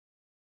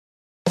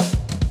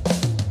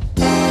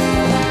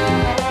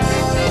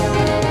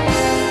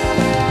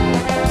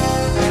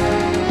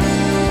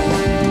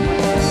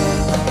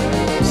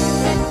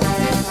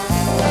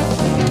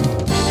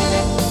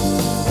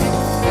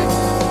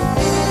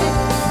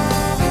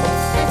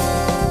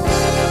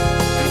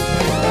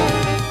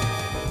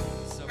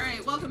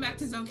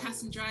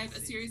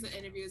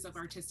of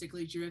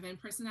artistically driven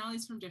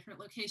personalities from different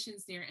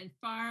locations near and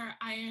far.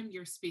 I am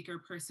your speaker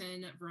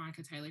person,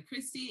 Veronica Tyler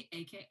Christie,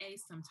 aka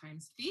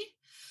Sometimes V.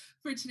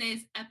 For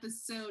today's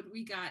episode,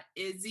 we got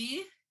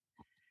Izzy,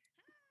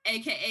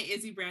 aka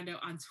Izzy Brando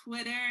on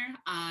Twitter.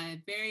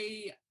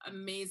 Very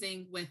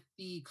amazing with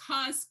the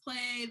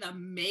cosplay, the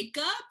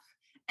makeup,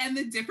 and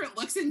the different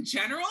looks in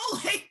general.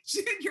 Like,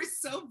 you're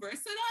so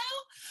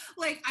versatile.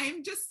 Like,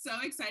 I'm just so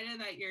excited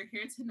that you're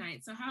here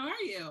tonight. So how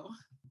are you?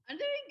 I'm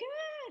doing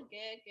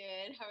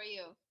good. How are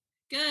you?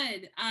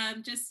 Good.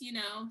 Just,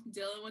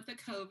 dealing with the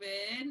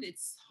COVID.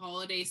 It's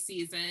holiday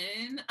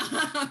season.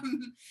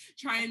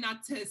 Trying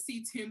not to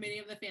see too many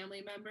of the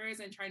family members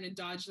and trying to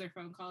dodge their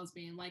phone calls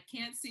being like,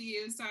 can't see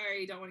you.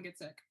 Sorry, don't want to get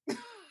sick.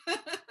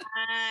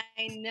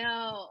 I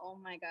know. Oh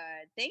my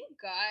God. Thank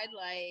God,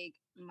 like,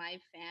 my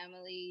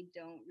family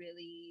don't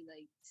really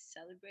like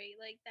celebrate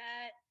like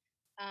that.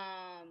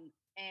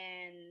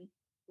 And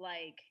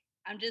like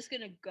I'm just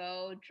gonna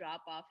go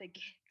drop off a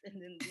gift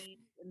and then leave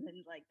and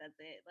then like that's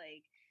it.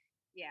 Like,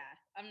 yeah,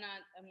 I'm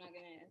not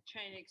gonna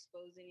try to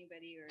expose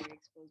anybody or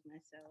expose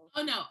myself.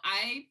 Oh no,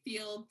 I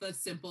feel the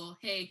simple,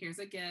 hey, here's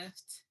a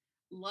gift.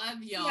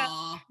 Love Yeah.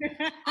 y'all.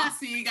 I'll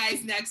see you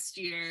guys next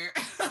year.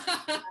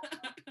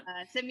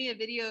 Send me a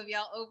video of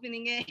y'all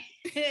opening it.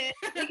 Take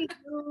a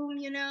Zoom,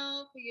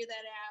 figure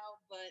that out.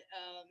 But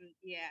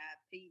yeah,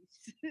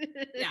 peace.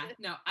 Yeah,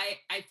 no,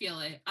 I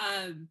feel it.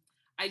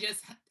 I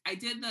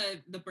did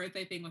the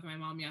birthday thing with my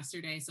mom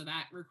yesterday, so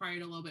that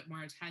required a little bit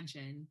more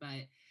attention.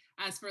 But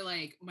as for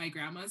like my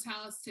grandma's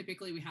house,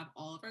 typically we have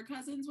all of our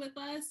cousins with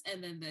us,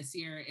 and then this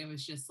year it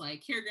was just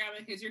like, here,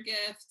 grandma, here's your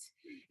gift.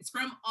 It's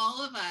from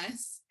all of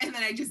us, and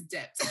then I just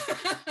dipped.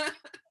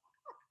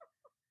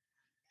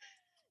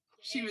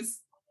 She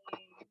was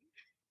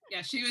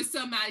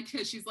so mad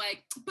because she's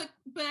like, but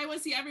I want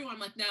to see everyone. I'm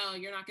like, no,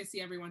 you're not gonna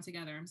see everyone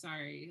together. I'm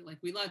sorry. Like,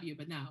 we love you,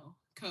 but no,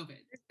 COVID.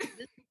 This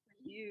is for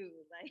you.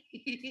 Like,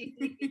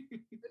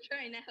 we're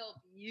trying to help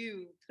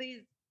you.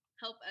 Please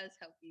help us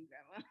help you,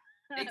 Grandma.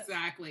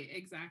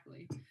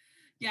 Exactly.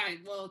 Yeah,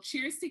 well,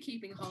 cheers to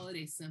keeping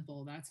holidays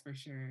simple, that's for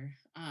sure.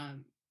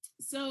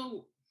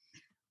 So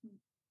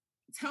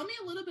tell me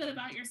a little bit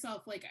about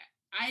yourself. Like,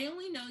 I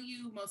only know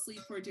you mostly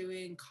for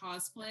doing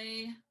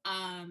cosplay,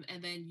 and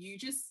then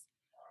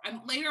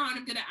later on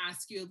I'm going to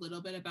ask you a little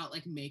bit about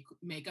like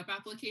makeup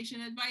application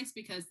advice,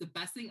 because the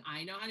best thing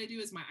I know how to do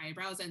is my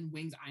eyebrows and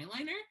winged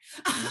eyeliner.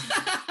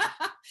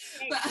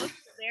 But it's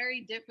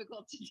very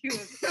difficult to do.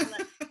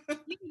 Like,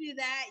 you can do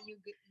that,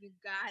 you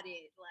got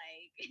it.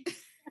 Like,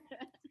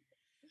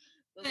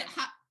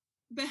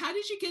 but how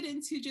did you get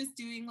into just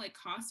doing like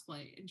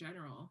cosplay in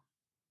general?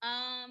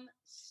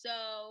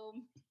 So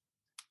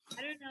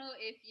I don't know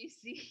if you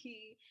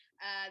see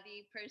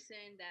the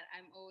person that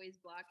I'm always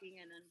blocking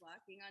and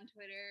unblocking on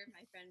Twitter,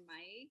 my friend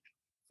Mike,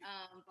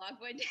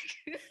 Blockboy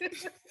Deku.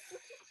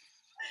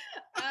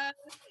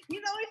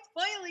 He's always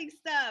spoiling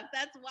stuff.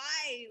 That's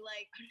why,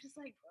 like, I'm just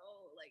like,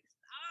 bro, like,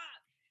 stop.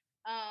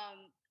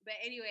 But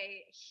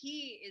anyway,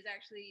 he is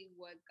actually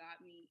what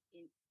got me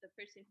in, the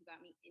person who got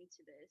me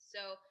into this.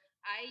 So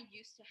I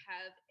used to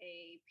have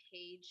a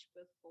page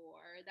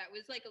before that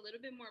was like a little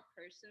bit more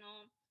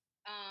personal.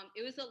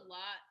 It was a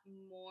lot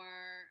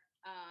more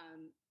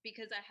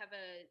because I have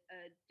a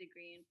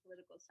degree in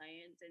political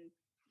science, and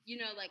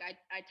like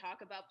I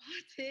talk about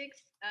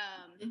politics.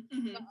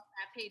 Mm-hmm. But on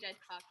that page, I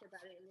talked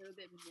about it a little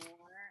bit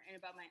more and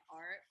about my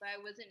art, but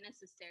I wasn't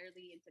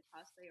necessarily into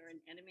cosplay or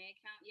an anime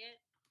account yet.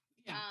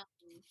 Yeah.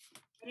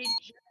 And it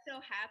just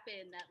so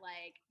happened that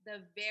like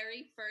the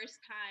very first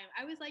time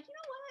I was like, you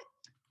know what?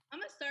 I'm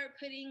gonna start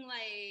doing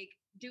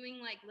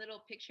like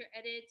little picture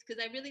edits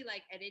because I really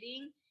like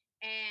editing.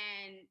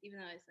 And even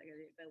though I suck at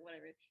it, but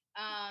whatever.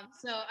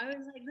 So I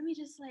was like, let me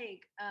just I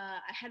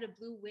had a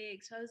blue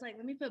wig, so I was like,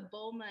 let me put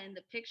Bulma in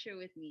the picture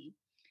with me.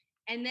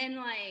 And then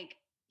like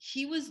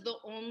he was the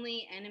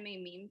only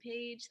anime meme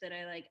page that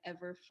I like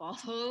ever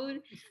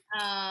followed.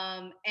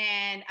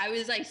 And I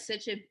was like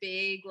such a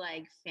big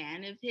like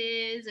fan of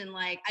his, and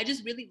like I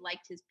just really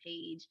liked his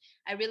page.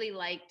 I really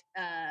liked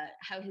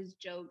how his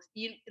jokes,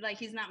 like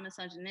he's not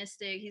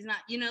misogynistic, he's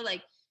not,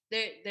 like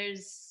they're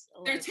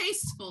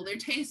tasteful.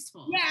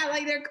 Yeah,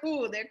 like they're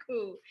cool,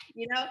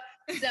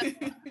 so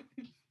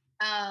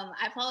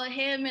I followed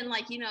him, and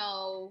like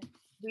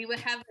we would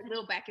have a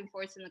little back and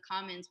forth in the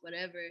comments,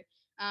 whatever.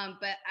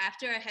 But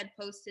after I had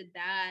posted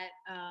that,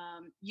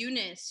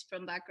 Eunice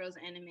from Black Girls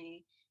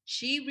Anime,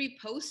 she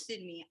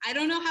reposted me. I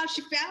don't know how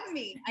she found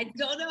me. I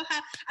don't know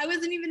how. I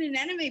wasn't even an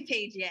anime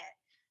page yet.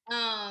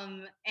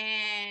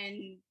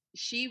 And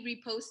she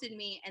reposted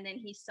me, and then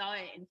he saw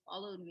it and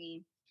followed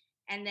me.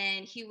 And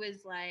then he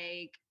was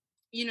like,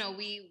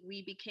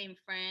 we became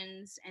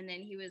friends. And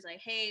then he was like,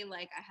 hey,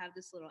 like I have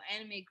this little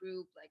anime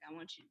group. Like I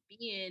want you to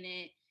be in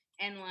it.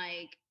 And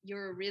like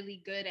you're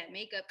really good at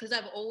makeup, because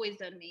I've always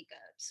done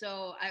makeup,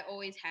 so I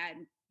always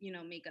had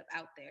makeup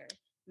out there,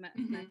 my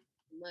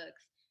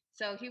looks.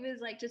 So he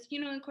was like, just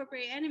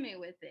incorporate anime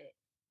with it.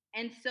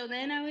 And so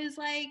then I was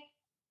like,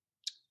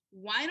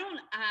 why don't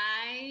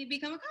I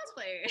become a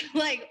cosplayer?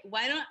 Like,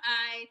 why don't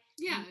I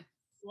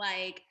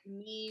like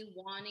me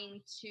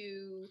wanting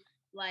to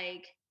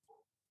like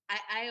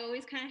I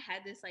always kind of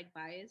had this like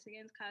bias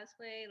against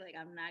cosplay. Like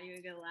I'm not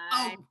even gonna lie.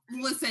 Oh,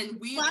 listen,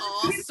 we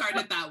all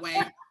started that way.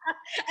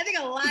 I think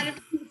a lot of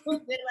people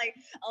did. Like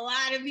a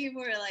lot of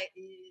people were like,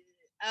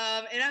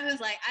 and I was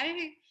like, I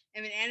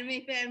am an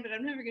anime fan, but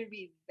I'm never gonna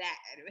be that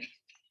anime.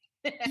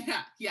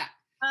 Yeah.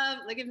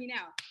 Look at me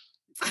now.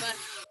 But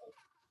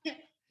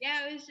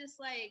yeah, it was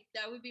just like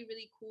that would be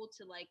really cool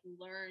to like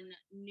learn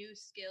new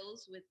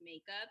skills with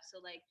makeup. So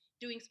like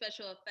doing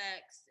special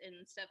effects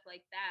and stuff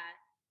like that,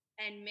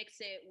 and mix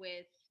it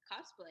with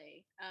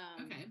cosplay.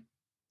 Okay.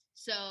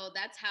 So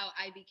that's how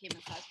I became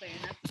a cosplayer,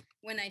 and that's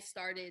when I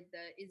started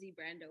the Izzy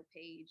Brando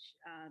page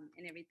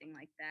and everything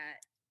like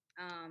that.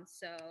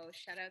 So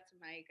shout out to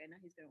Mike. I know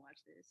he's gonna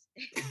watch this.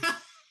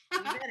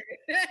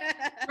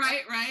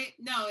 Right.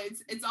 No,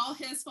 it's all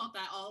his fault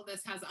that all of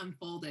this has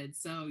unfolded.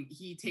 So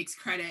he takes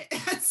credit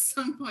at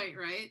some point,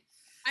 right?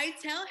 I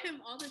tell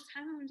him all the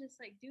time. I'm just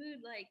like,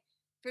 dude, like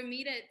for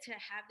me to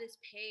have this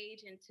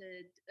page and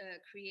to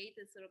create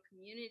this little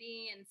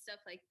community and stuff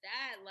like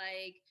that,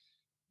 like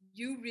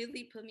you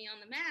really put me on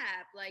the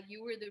map. Like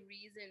you were the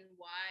reason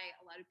why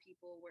a lot of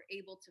people were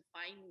able to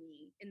find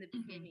me in the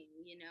beginning,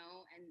 you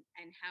know,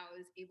 and how I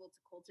was able to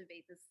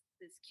cultivate this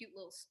cute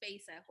little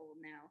space I hold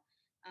now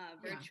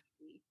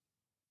virtually.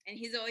 Yeah. And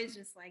he's always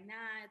just like,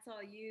 nah, it's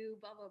all you,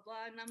 blah blah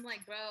blah. And I'm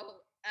like, bro,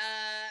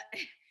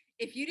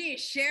 if you didn't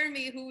share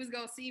me, who was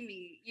gonna see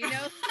me? You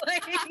know,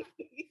 like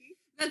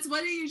that's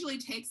what it usually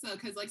takes though,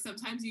 because like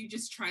sometimes you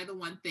just try the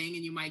one thing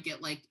and you might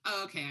get like,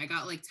 oh, okay, I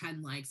got like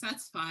 10 likes,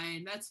 that's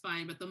fine.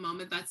 But the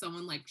moment that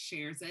someone like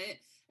shares it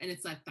and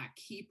it's like that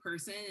key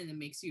person and it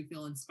makes you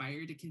feel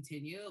inspired to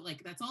continue,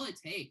 like that's all it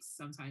takes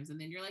sometimes. And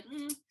then you're like,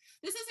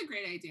 this is a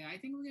great idea, I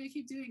think I'm gonna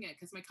keep doing it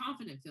because my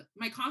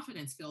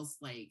confidence feels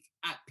like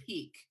at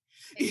peak.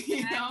 Exactly,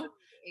 you know?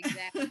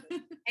 Exactly.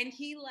 And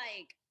he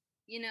like,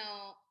 you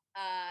know,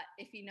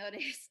 if you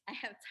notice, I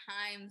have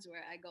times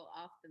where I go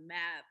off the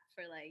map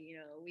for like, you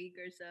know, a week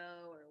or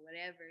so or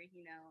whatever,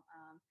 you know.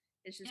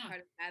 It's just part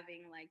of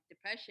having like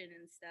depression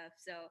and stuff.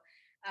 So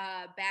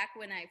back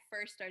when I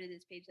first started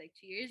this page like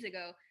 2 years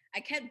ago, I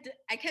kept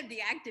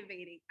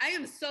deactivating. I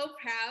am so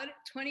proud.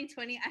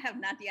 2020, I have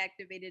not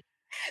deactivated.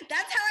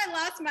 That's how I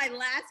lost my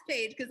last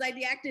page because I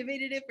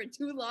deactivated it for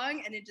too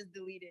long and it just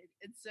deleted.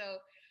 And so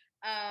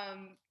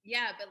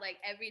yeah, but like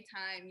every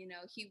time, you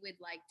know, he would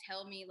like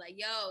tell me like,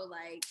 yo,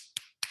 like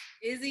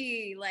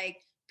Izzy, like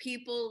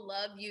people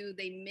love you,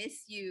 they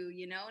miss you,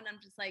 you know. And I'm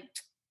just like,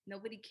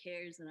 nobody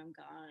cares that I'm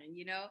gone,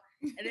 you know.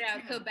 And then I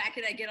would go back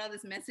and I get all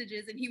these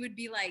messages and he would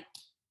be like,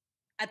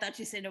 I thought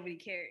you said nobody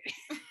cared.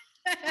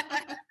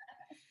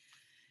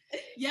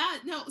 Yeah,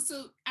 no,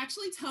 so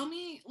actually tell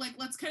me, like,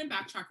 let's kind of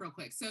backtrack real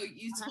quick. So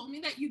you told me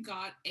that you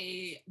got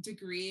a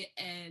degree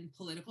in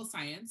political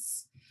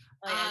science.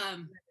 Oh,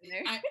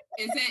 yeah,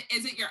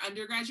 is it your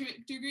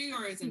undergraduate degree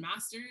or is it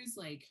master's?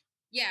 Like,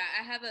 yeah,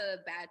 I have a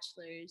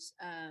bachelor's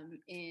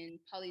in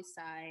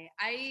poli-sci.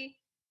 I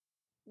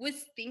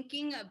was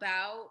thinking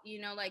about, you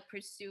know, like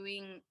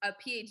pursuing a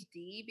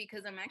PhD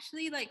because I'm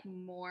actually like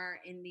more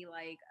in the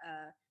like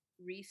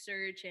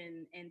research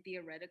and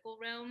theoretical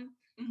realm.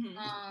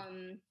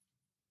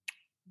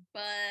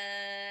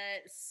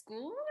 But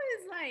school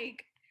is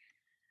like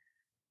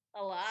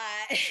a lot.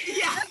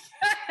 Yeah.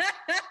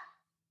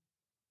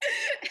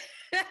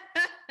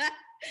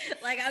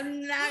 Like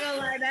I'm not gonna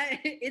lie, that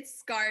it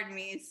scarred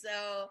me.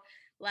 So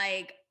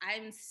like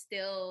I'm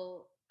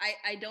still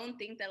I don't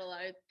think that a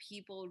lot of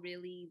people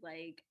really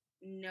like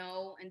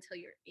know until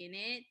you're in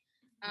it.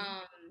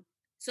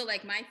 So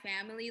like my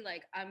family,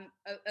 like I'm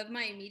of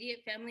my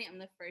immediate family, I'm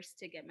the first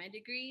to get my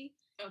degree.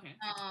 Okay.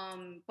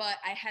 But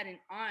I had an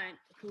aunt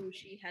who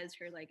she has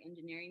her like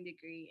engineering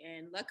degree,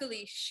 and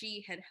luckily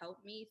she had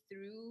helped me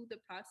through the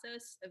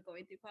process of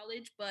going through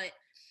college. But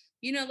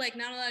you know, like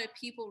not a lot of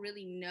people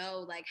really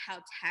know like how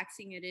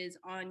taxing it is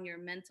on your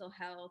mental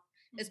health,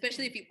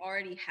 especially if you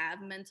already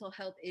have mental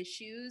health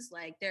issues.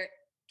 Like they're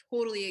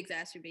totally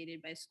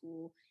exacerbated by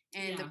school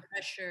and the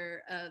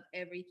pressure of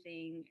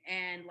everything,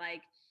 and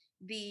like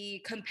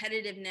the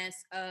competitiveness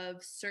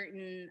of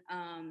certain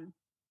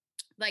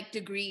like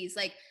degrees.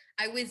 Like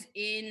I was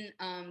in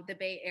the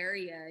Bay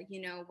Area,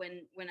 you know,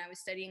 when I was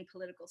studying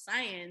political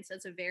science.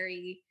 That's a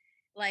very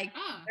like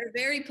they're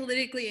very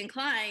politically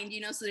inclined,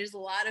 you know, so there's a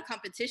lot of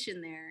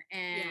competition there.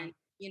 And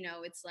you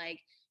know, it's like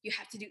you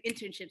have to do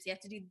internships, you have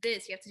to do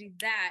this, you have to do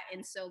that.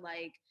 And so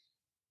like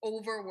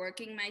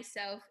overworking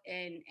myself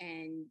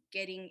and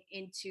getting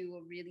into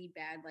a really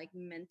bad like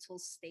mental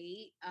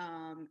state,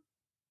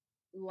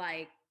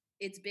 like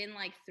it's been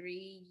like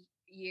 3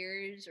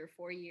 years or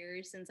 4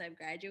 years since I've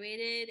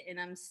graduated, and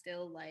I'm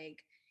still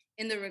like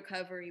in the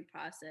recovery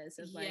process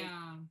of like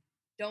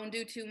don't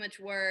do too much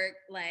work.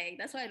 Like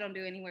that's why I don't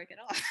do any work at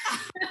all.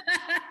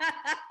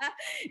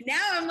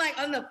 Now I'm like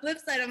on the flip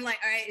side, I'm like,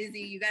 all right, Izzy,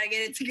 you gotta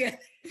get it together.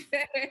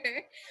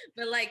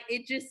 But like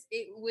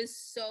it was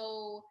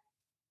so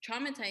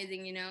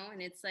traumatizing, you know.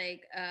 And it's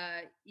like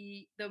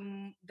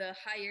the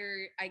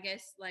higher, I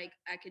guess, like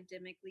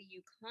academically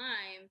you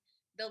climb,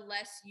 the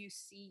less you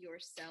see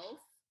yourself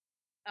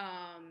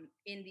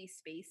in these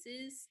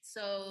spaces.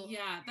 So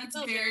yeah, that's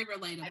felt very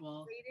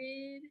relatable.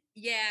 isolated.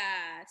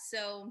 Yeah.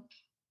 So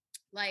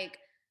like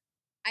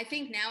I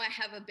think now I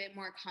have a bit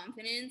more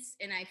confidence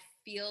and I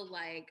feel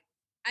like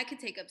I could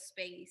take up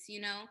space, you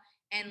know?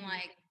 And Mhm.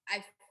 like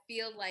I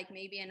feel like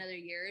maybe another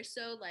year or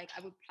so, like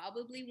I would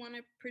probably want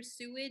to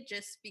pursue it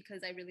just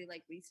because I really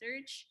like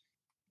research.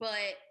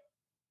 But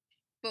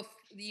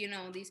you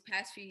know, these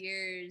past few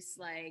years,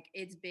 like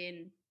it's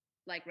been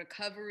like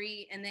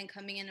recovery and then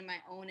coming into my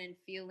own and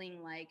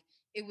feeling like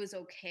it was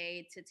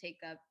okay to take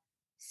up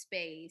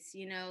space,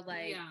 you know,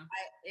 like Yeah,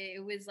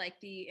 it was like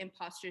the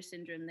imposter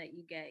syndrome that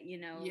you get, you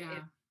know, if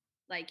yeah,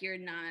 like you're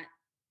not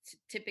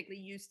typically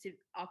used to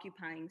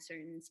occupying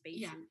certain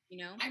yeah. spaces, you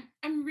know?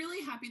 I'm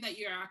really happy that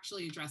you're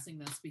actually addressing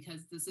this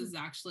because this is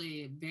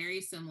actually very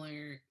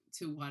similar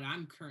to what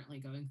I'm currently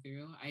going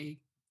through. I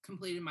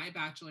completed my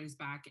bachelor's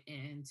back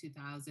in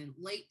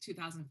late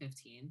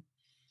 2015.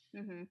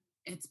 Mm-hmm.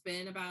 It's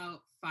been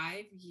about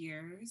 5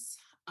 years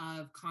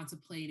of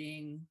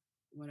contemplating,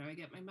 what do I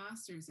get my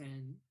master's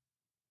in?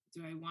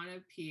 Do I want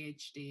a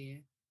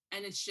PhD?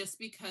 And it's just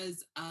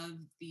because of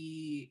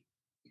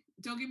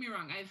don't get me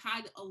wrong, I've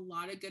had a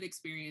lot of good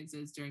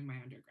experiences during my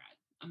undergrad.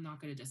 I'm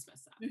not going to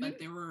dismiss that. Mm-hmm. But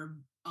there were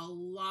a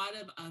lot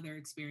of other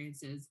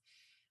experiences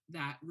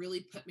that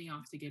really put me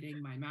off to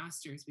getting my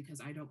master's because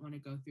I don't want to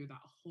go through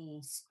that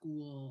whole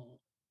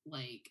school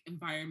like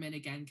environment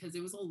again because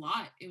it was a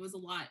lot. It was a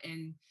lot.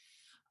 And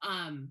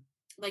um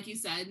like you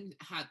said,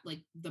 had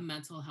like the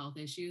mental health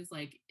issues.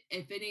 Like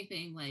if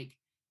anything, like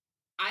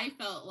I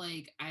felt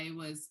like I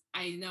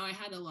know I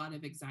had a lot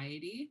of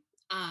anxiety,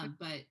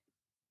 but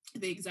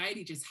the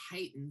anxiety just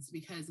heightens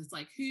because it's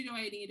like, who do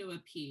I need to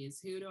appease?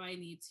 Who do I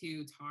need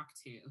to talk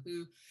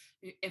to?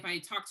 If I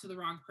talk to the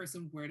wrong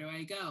person, where do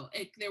I go?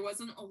 There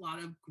wasn't a lot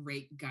of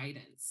great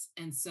guidance.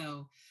 And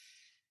so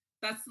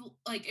that's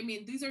like, I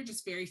mean, these are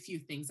just very few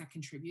things that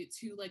contribute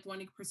to like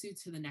wanting to pursue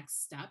to the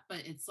next step. But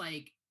it's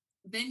like,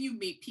 then you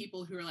meet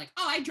people who are like,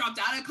 oh, I dropped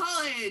out of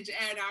college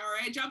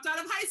or I dropped out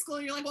of high school.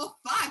 And you're like, well,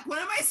 fuck, what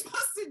am I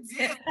supposed to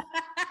do?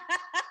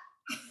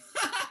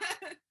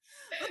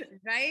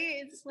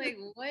 Right? It's like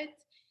what?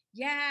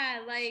 Yeah,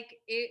 like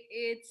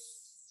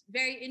it's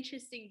very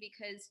interesting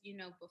because you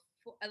know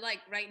before, like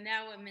right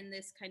now I'm in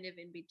this kind of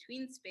in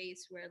between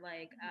space where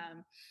like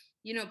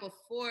you know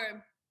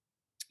before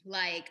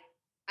like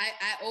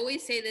I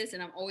always say this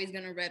and I'm always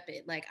gonna rep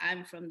it. Like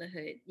I'm from the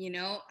hood, you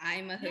know,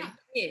 I'm a hood Yeah.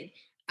 kid.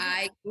 Yeah.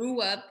 I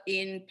grew up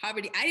in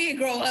poverty. I didn't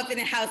grow up in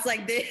a house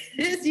like this,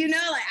 you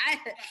know.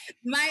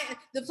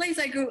 The place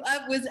I grew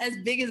up was as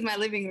big as my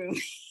living room,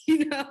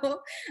 you know.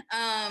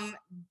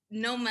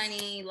 No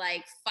money,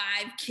 like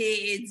 5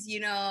 kids, you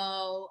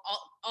know,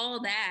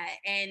 all that,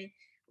 and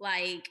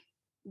like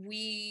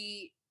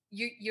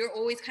you're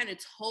always kind of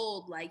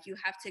told like you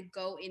have to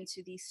go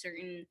into these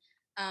certain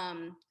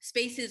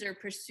spaces or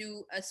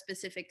pursue a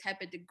specific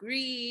type of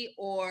degree,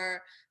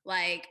 or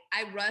like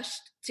I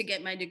rushed to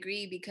get my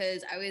degree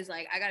because I was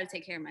like I got to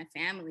take care of my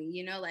family,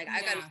 you know, like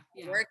I got to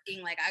Yeah.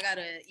 working, like I got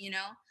to, you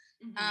know.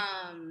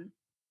 Mm-hmm.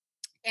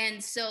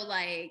 And so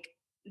like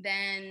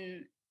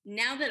then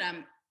now that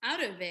I'm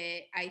out of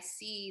it, I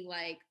see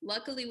like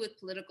luckily with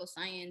political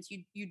science,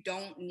 you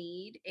don't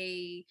need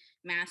a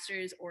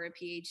master's or a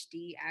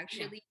PhD Yeah.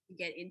 actually to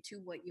get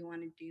into what you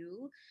want to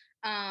do.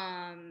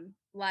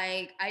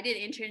 Like I did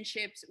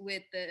internships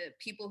with the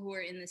people who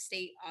were in the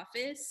state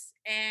office,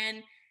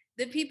 and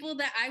the people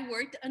that I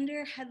worked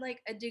under had like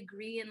a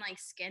degree in like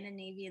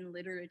Scandinavian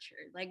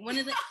literature. Like one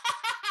of the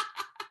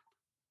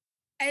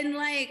and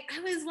like I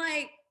was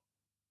like,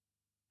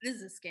 this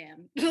is a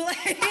scam.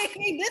 Like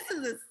this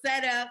is a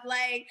setup.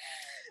 Like,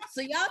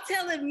 so y'all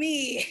telling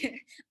me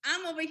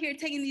I'm over here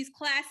taking these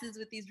classes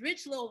with these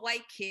rich little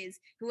white kids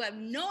who have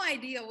no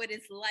idea what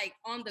it's like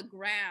on the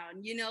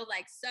ground, you know,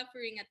 like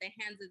suffering at the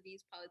hands of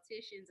these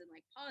politicians and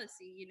like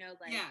policy, you know,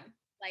 like Yeah.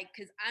 like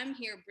because I'm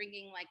here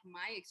bringing like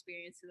my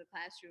experience to the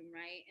classroom,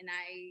 right? And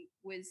I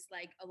was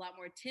like a lot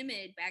more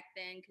timid back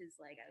then because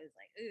like I was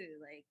like, ooh,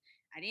 like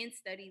I didn't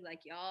study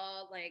like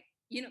y'all, like,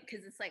 you know,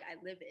 because it's like I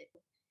live it.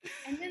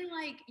 And then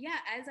like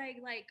yeah, as I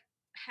like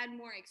had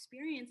more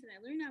experience and I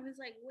learned, I was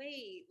like,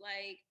 wait,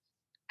 like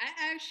I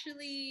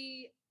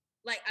actually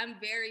like I'm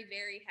very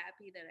very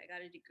happy that I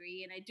got a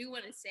degree. And I do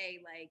want to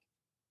say like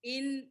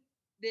in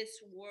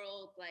this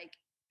world, like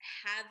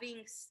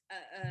having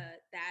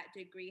that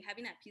degree,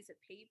 having that piece of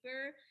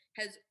paper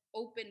has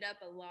opened up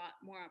a lot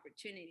more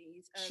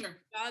opportunities of Sure.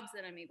 jobs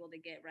that I'm able to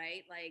get,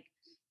 right? Like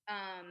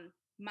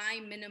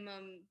my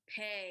minimum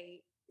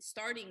pay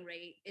starting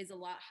rate is a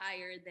lot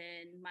higher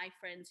than my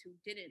friends who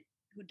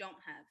don't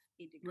have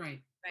a degree,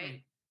 Right.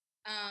 right?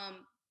 Right.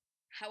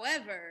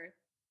 However,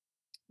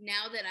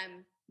 now that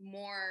I'm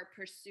more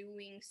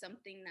pursuing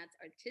something that's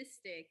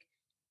artistic,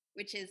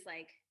 which is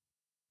like,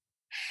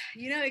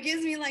 you know, it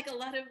gives me like a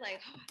lot of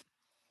like, oh,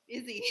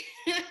 Izzy,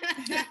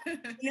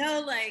 you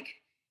know, like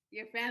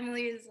your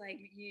family is like,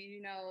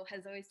 you know,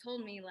 has always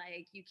told me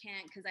like you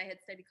can't, because I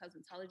had studied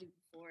cosmetology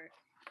before,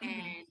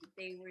 And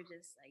they were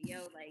just like,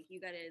 yo, like, you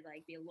gotta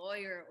like be a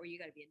lawyer, or you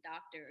gotta be a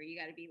doctor, or you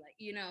gotta be like,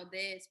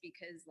 this,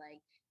 because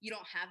like you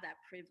don't have that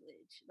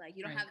privilege. Like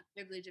you don't Right. have the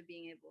privilege of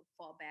being able to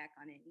fall back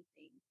on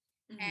anything.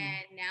 Mm-hmm.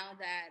 And now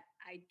that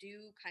I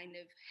do kind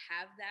of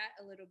have that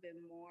a little bit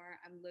more,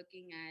 I'm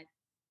looking at,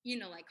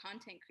 like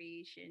content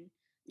creation.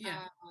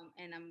 Yeah.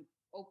 And I'm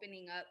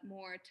opening up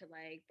more to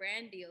like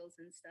brand deals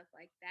and stuff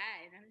like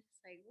that. And I'm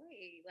just like,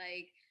 wait,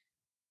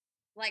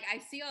 like I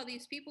see all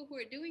these people who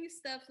are doing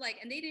stuff like,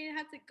 and they didn't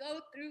have to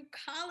go through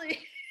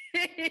college,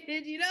 they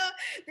didn't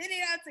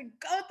have to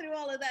go through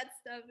all of that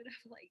stuff. And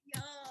I'm like,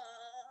 yo.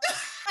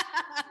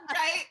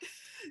 Right?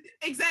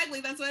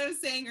 Exactly. That's what I was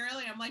saying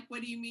earlier. I'm like,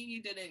 what do you mean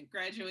you didn't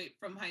graduate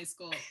from high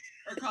school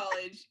or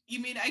college? You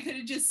mean I could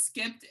have just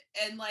skipped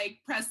and like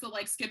pressed the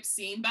like skip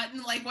scene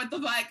button? Like, what the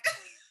fuck?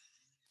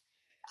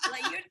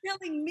 Like, you're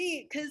telling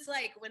me, because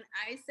like when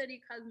I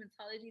studied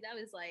cosmetology, that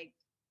was like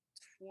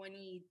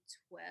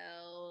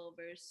 2012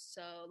 or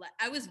so. Like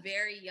I was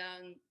very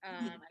young.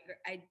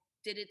 I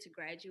did it to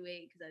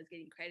graduate because I was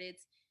getting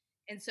credits,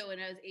 and so when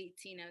I was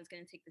 18, I was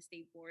going to take the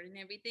state board and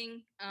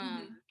everything.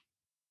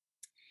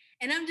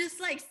 And I'm just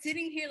like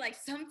sitting here, like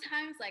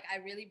sometimes, like I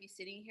really be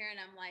sitting here, and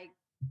I'm like,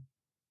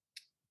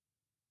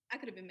 I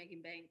could have been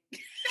making bank.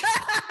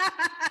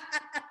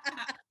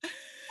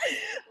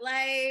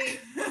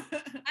 Like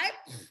I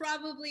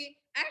probably,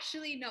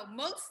 actually no,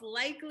 most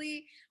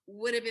likely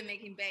would have been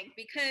making bank,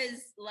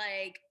 because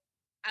like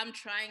I'm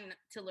trying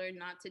to learn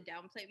not to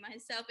downplay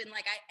myself, and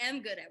like I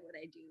am good at what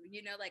I do,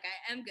 like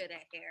I am good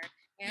at hair,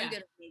 I am good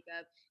at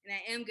makeup, and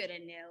I am good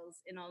at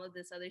nails and all of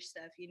this other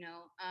stuff, and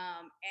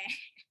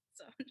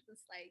so I'm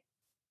just like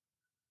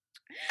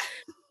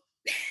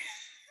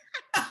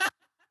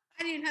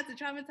I didn't have to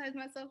traumatize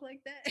myself like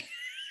that.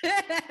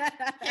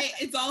 Hey,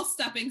 it's all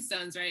stepping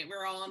stones, right?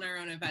 We're all on our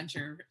own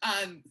adventure.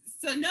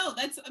 So no,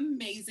 that's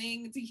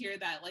amazing to hear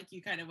that like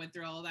you kind of went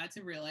through all of that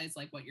to realize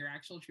like what your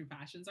actual true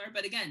passions are.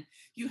 But again,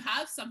 you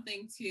have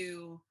something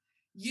to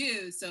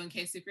use. So in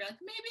case if you're like,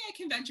 maybe I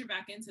can venture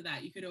back into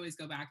that, you could always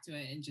go back to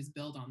it and just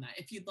build on that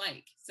if you'd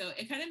like. So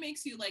it kind of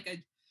makes you like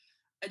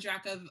a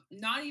jack of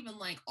not even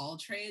like all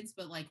trades,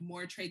 but like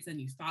more trades than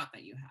you thought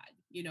that you had.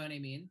 You know what I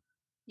mean?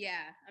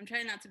 Yeah, I'm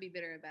trying not to be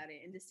bitter about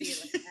it and to see it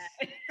like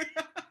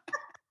that.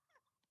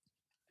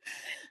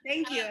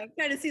 Thank you. I'm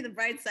trying to see the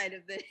bright side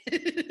of this.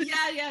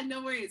 Yeah,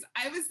 no worries.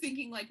 I was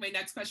thinking like my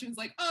next question was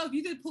like, oh, if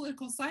you did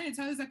political science,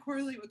 how does that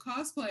correlate with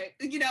cosplay?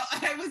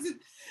 I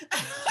wasn't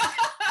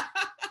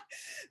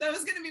that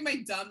was gonna be my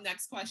dumb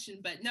next question,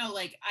 but no,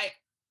 like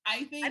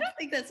I think I don't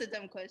think that's a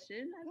dumb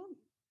question.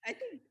 I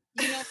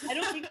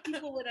don't think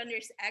people would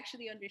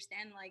actually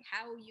understand like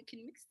how you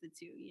can mix the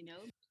two,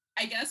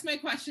 I guess my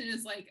question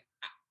is like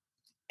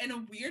in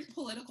a weird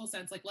political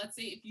sense, like let's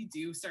say if you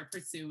do start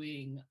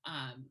pursuing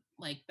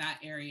like that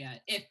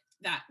area, if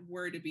that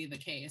were to be the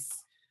case,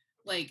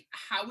 like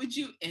how would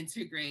you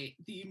integrate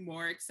the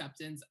more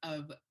acceptance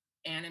of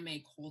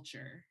anime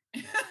culture?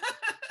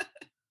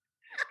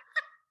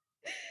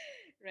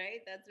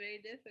 Right? That's very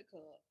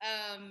difficult.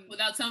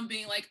 Without someone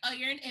being like, oh,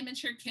 you're an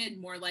immature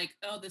kid, more like,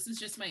 oh, this is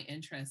just my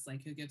interest.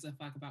 Like, who gives a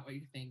fuck about what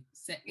you think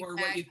or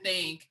what you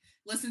think?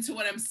 Listen to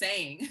what I'm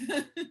saying.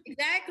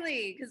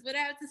 Exactly, because what I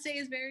have to say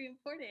is very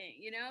important,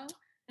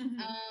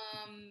 Mm-hmm.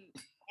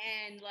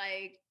 And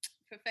like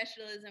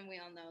professionalism, we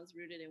all know, is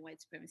rooted in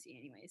white supremacy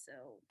anyway.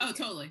 So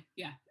Totally,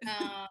 yeah.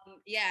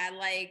 Yeah,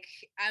 like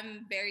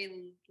I'm very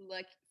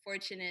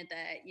fortunate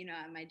that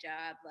at my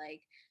job,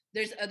 like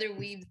there's other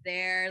weaves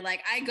there.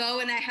 Like I go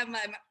and I have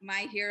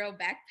my hero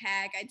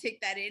backpack. I take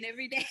that in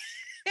every day.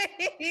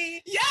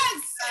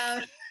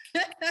 Yes.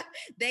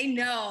 They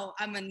know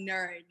I'm a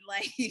nerd.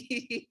 Like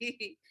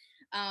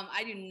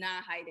I do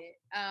not hide it.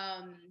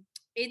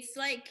 It's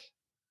like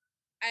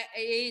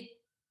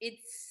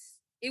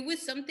it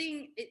was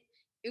something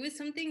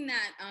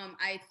that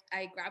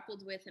I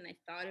grappled with and I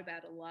thought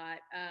about a lot,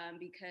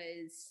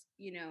 because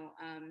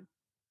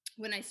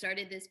when I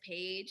started this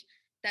page,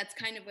 that's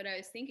kind of what I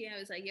was thinking. I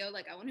was like, yo,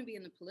 like I want to be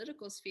in the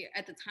political sphere.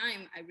 At the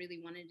time, I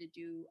really wanted to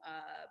do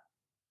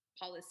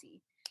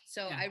policy.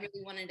 So I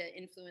really wanted to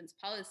influence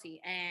policy.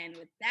 And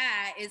with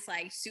that, it's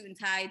like suit and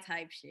tie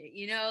type shit,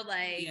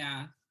 like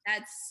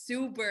that's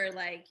super,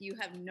 like you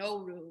have no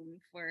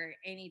room for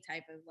any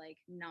type of like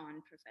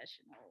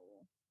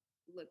non-professional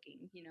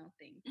looking,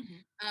 thing.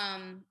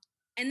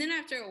 And then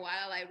after a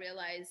while, I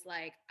realized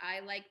like I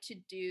like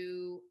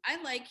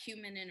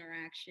human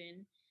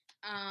interaction.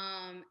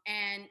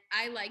 And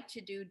I like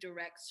to do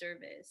direct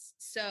service.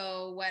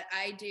 So what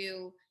I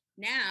do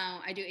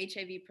now, I do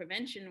HIV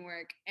prevention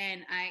work,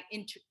 and I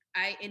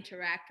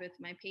interact with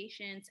my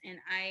patients, and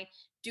I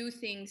do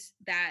things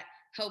that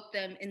help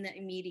them in the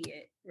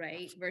immediate,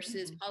 right?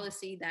 Versus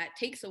policy that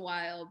takes a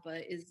while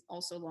but is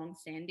also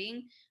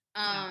long-standing.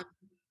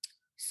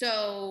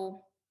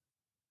 So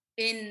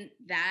in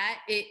that,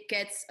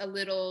 it's a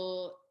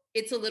little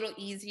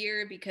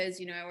easier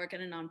because I work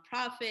at a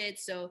nonprofit,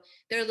 so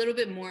they're a little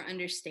bit more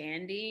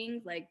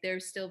understanding. Like they're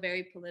still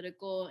very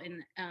political,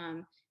 and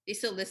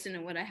listen to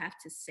what I have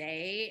to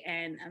say,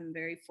 and I'm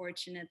very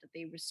fortunate that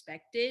they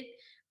respect it.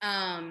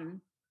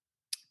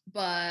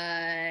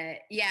 But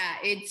yeah,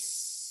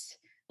 it's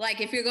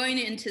like if you're going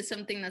into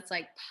something that's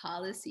like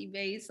policy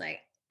based, like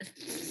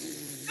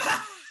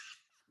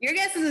your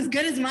guess is as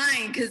good as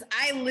mine, because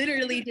I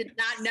literally did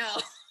not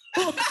know.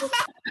 I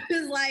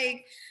was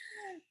like,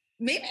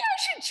 maybe I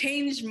should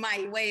change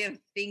my way of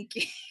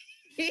thinking,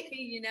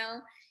 you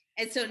know?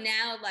 And so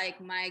now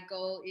like my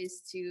goal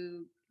is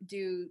to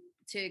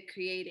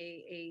create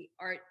a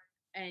art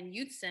and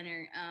youth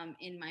center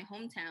in my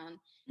hometown.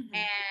 Mhm.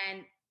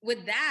 And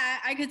with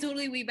that, I could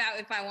totally weeb out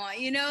if I want,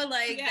 you know,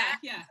 like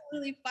that's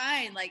totally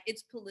fine. Like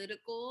it's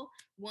political.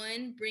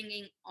 One,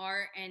 bringing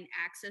art and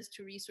access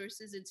to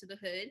resources into the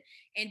hood,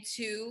 and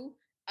two,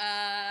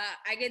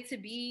 I get to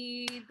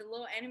be the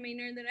little anime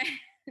nerd that I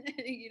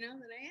you know,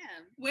 that I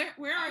am.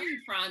 Where are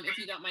you from, if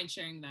you don't mind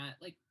sharing that?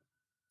 Like,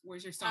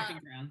 where's your stomping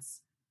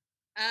grounds?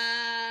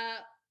 I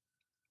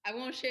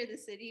won't share the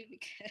city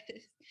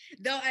because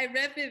though I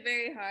rep it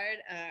very hard,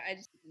 I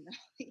just don't know.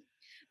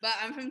 But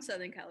I'm from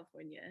Southern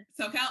California.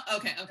 SoCal?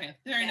 Okay.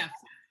 Fair enough.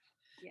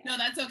 Yeah. No,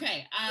 that's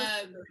okay.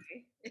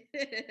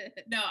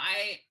 No,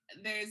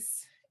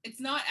 it's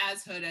not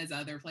as hood as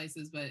other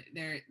places, but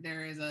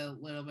there is a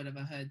little bit of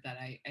a hood that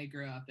I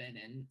grew up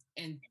in,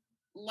 and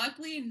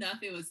luckily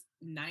enough it was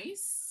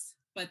nice,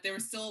 but there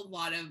was still a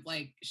lot of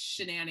like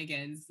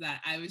shenanigans that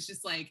I was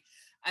just like,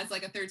 as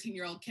like a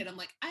 13-year-old kid, I'm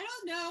like, I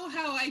don't know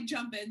how I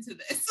jump into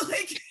this.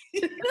 Like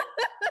I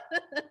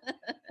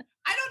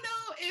don't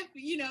know if,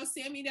 you know,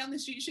 Sammy down the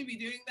street should be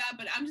doing that,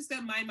 but I'm just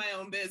gonna mind my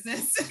own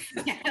business.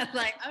 Yeah,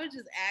 like I would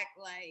just act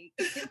like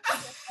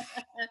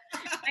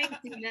I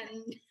ain't do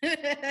nothing.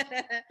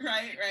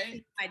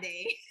 Right. My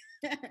day.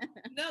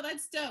 No,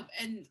 that's dope.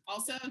 And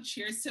also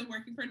cheers to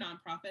working for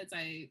nonprofits.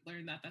 I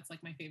learned that that's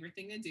like my favorite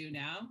thing to do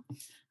now.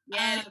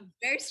 Yeah,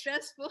 very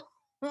stressful,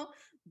 but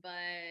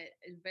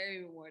it's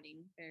very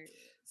rewarding.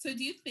 So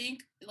do you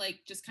think,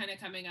 like, just kind of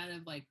coming out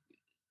of like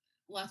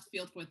left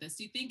field with this,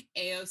 do you think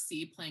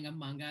AOC playing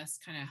Among Us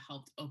kind of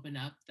helped open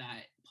up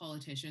that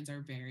politicians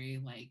are very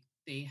like,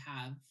 they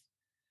have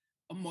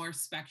a more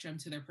spectrum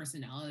to their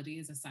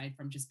personalities aside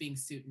from just being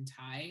suit and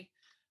tie?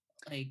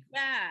 Like,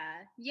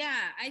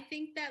 yeah, I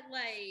think that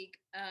like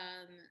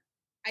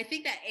I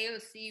think that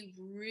AOC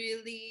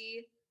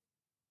really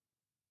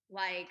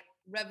like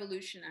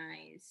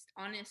revolutionized,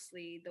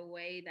 honestly, the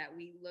way that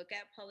we look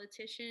at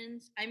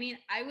politicians. I mean,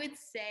 I would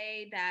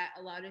say that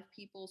a lot of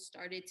people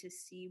started to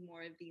see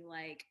more of the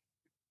like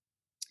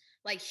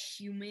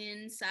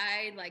human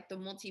side, like the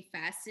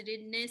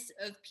multifacetedness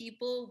of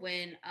people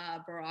when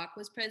Barack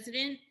was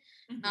president.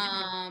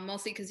 Mm-hmm.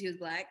 Mostly because he was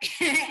Black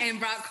and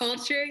brought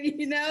culture,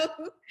 you know.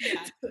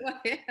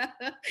 Yeah.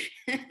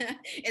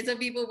 And so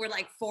people were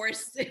like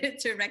forced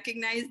to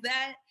recognize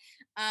that.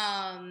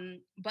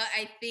 But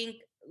I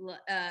think,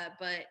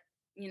 but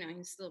you know,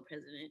 he's still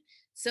president.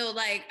 So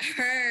like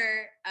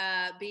her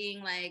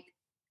being like,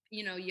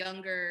 you know,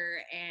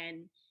 younger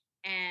and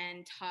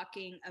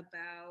talking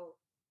about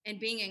and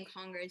being in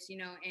Congress, you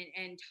know,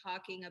 and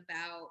talking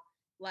about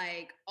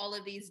like all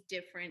of these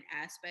different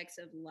aspects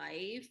of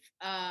life,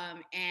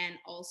 and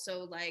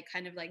also like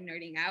kind of like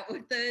nerding out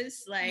with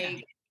us,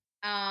 like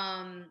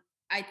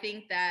I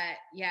think that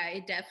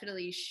it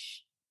definitely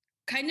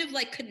kind of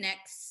like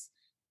connects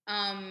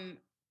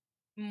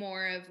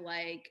more of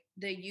like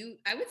the youth.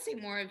 I would say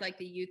more of like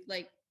the youth,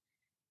 like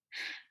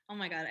oh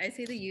my god, I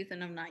say the youth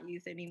and I'm not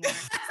youth anymore.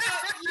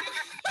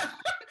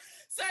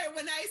 Sorry,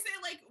 when I say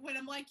like, when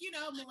I'm like, you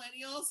know,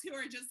 millennials who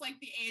are just like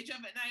the age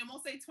of it, and I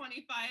almost say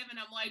 25, and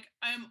I'm like,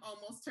 I'm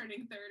almost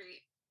turning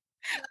 30.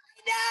 I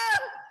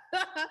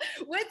know.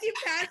 Once you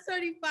pass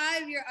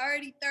 35, you're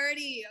already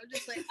 30. I'm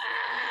just like,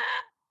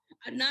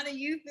 I'm not a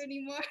youth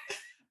anymore.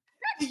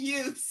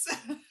 Youths.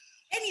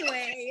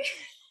 Anyway.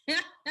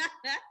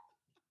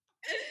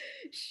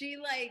 She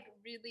like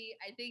really,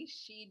 I think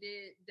she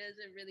does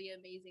a really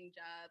amazing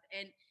job,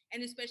 and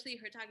especially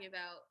her talking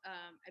about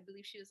I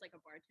believe she was like a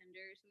bartender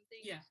or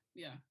something. Yeah.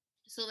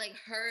 So like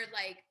her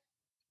like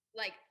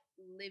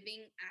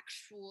living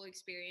actual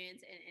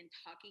experience and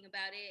talking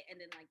about it,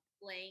 and then like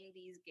playing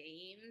these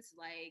games,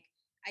 like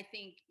I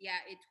think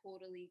it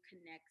totally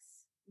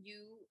connects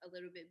you a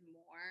little bit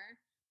more,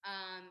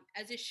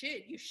 as it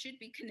should. You should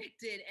be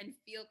connected and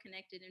feel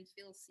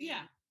seen.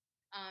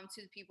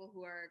 To the people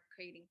who are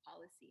creating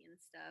policy and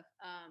stuff.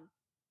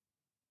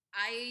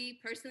 I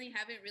personally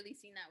haven't really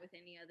seen that with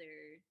any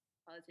other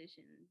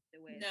politician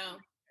the way. No,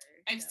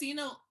 I've seen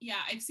a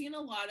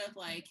lot of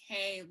like,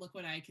 hey, look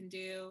what I can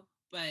do,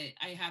 but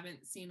I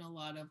haven't seen a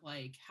lot of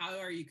like, how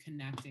are you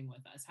connecting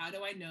with us? How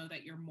do I know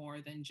that you're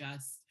more than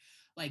just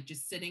like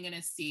just sitting in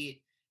a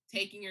seat,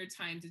 taking your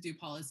time to do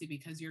policy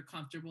because you're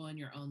comfortable in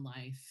your own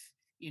life?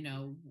 You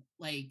know,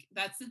 like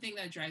that's the thing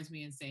that drives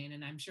me insane.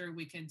 And I'm sure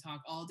we can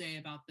talk all day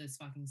about this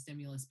fucking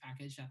stimulus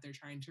package that they're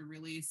trying to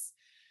release.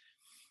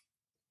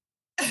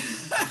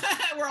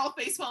 We're all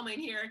face palming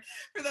here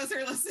for those who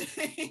are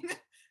listening.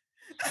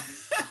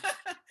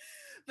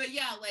 But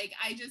yeah, like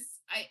I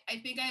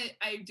think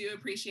I do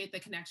appreciate the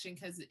connection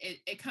because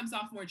it comes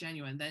off more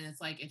genuine. Then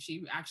it's like if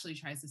she actually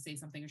tries to say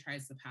something or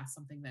tries to pass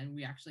something, then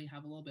we actually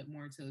have a little bit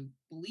more to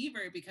believe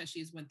her because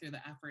she's went through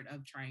the effort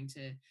of trying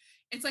to,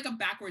 it's like a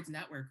backwards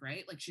network,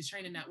 right? Like she's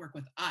trying to network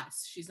with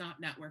us. She's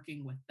not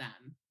networking with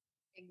them.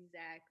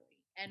 Exactly.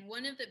 And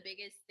one of the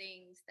biggest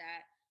things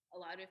that a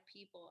lot of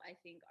people I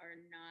think are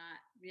not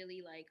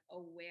really like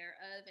aware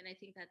of, and I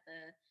think that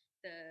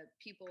the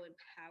people in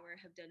power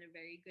have done a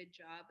very good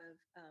job of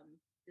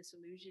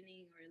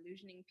disillusioning or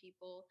illusioning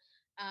people.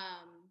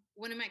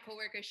 One of my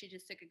coworkers, she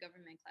just took a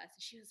government class,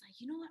 and she was like,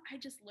 "You know what? I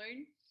just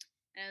learned."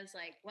 And I was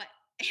like, "What?"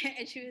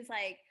 And she was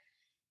like,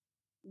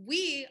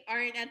 "We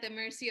aren't at the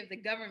mercy of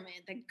the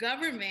government. The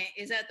government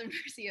is at the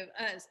mercy of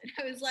us." And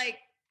I was like,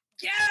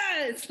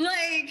 "Yes,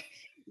 like."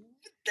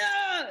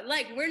 Duh!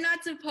 Like we're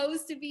not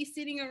supposed to be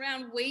sitting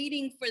around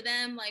waiting for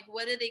them. Like,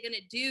 what are they gonna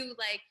do?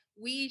 Like,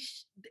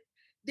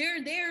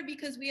 they're there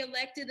because we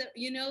elected them.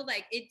 You know,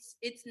 like it's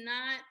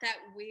not that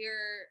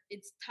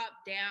it's top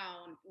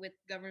down with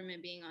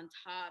government being on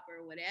top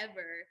or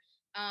whatever,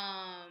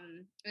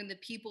 and the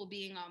people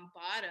being on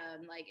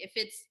bottom. Like, if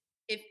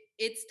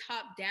it's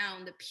top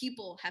down, the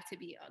people have to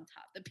be on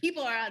top. The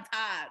people are on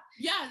top.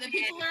 Yeah, the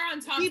people are on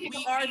top.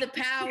 People are the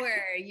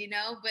power, you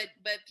know, but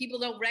people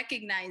don't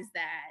recognize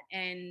that.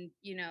 And,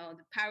 you know,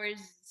 the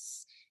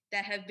powers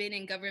that have been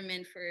in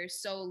government for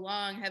so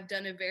long have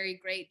done a very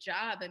great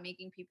job at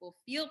making people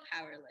feel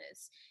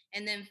powerless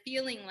and then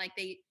feeling like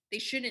they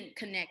shouldn't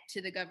connect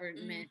to the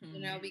government,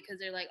 you know, because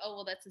they're like, oh,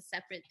 well, that's a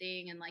separate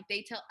thing. And like,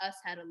 they tell us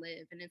how to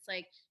live. And it's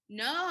like,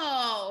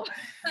 no,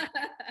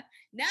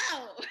 no.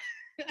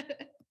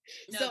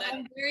 So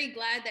I'm very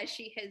glad that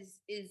she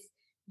is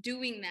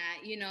doing that,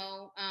 you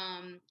know,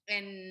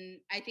 and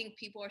I think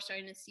people are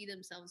starting to see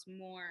themselves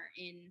more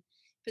in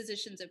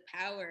positions of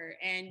power,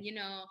 and you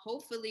know,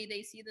 hopefully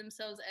they see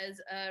themselves as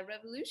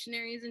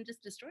revolutionaries and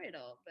just destroy it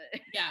all.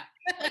 But yeah,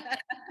 like,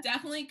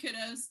 definitely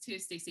kudos to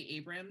Stacey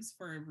Abrams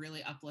for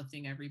really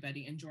uplifting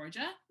everybody in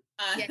Georgia.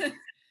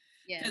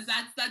 Yes. Because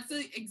that's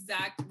the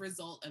exact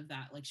result of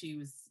that. Like she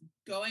was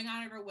going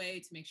out of her way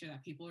to make sure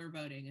that people are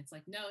voting. It's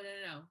like, no,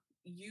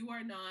 you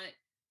are not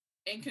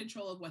in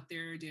control of what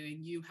they're doing.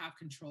 You have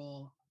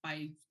control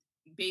by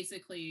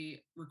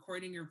basically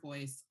recording your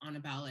voice on a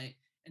ballot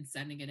and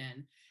sending it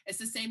in. It's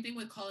the same thing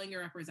with calling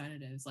your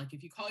representatives. Like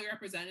if you call your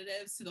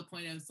representatives to the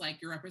point of it's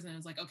like your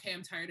representative's like, okay,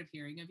 I'm tired of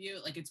hearing of you.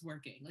 Like it's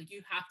working. Like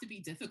you have to be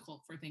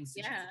difficult for things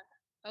to change.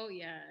 Oh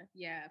yeah,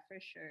 for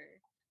sure.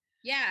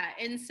 Yeah,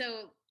 and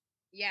so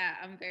yeah,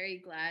 I'm very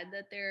glad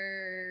that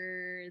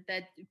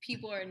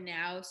people are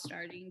now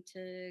starting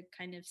to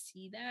kind of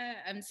see that.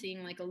 I'm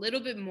seeing like a little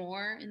bit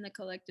more in the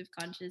collective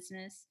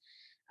consciousness.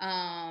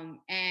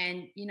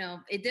 And you know,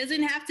 it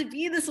doesn't have to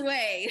be this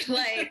way.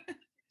 Like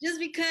just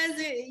because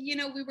you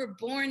know, we were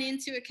born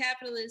into a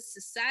capitalist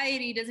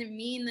society doesn't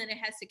mean that it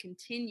has to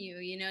continue,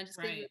 you know, just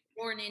because we were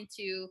born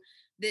into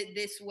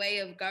this way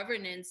of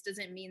governance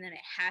doesn't mean that it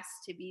has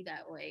to be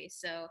that way.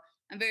 So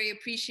I'm very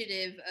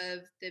appreciative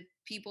of the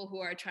people who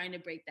are trying to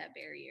break that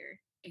barrier.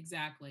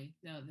 Exactly.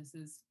 No, this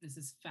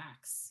is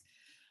facts.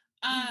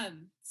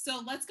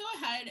 So let's go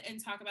ahead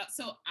and talk about,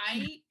 so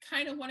I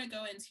kind of want to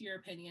go into your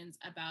opinions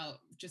about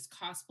just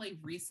cosplay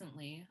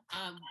recently.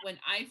 When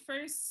I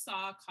first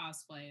saw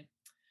cosplay,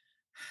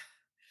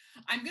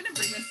 I'm going to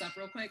bring this up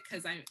real quick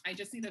because I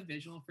just need a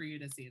visual for you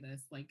to see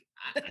this. Like,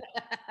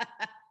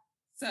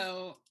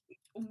 so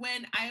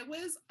when I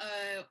was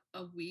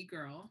a wee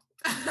girl,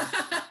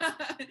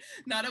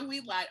 not a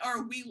wee lad or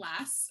a wee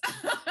lass.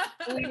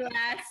 Wee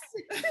lass.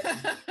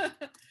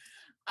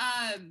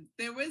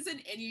 There was an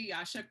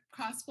Inuyasha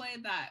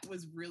cosplay that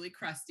was really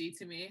crusty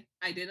to me.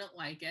 I didn't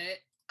like it.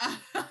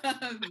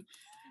 And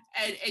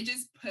it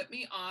just put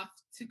me off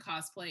to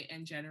cosplay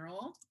in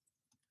general.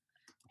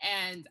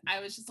 And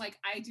I was just like,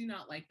 I do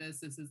not like this.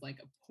 This is like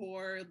a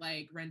poor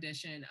like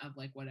rendition of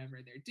like whatever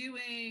they're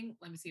doing.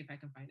 Let me see if I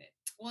can find it.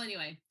 Well,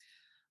 anyway,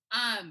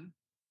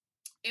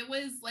 it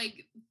was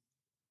like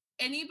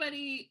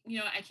anybody, you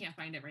know, I can't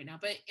find it right now,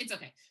 but it's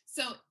okay.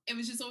 So it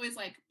was just always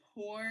like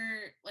poor,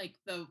 like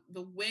the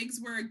wigs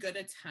were a good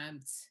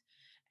attempt.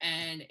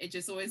 And it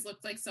just always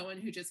looked like someone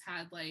who just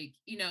had like,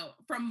 you know,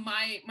 from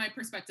my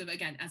perspective,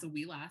 again, as a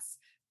wee lass,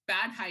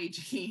 bad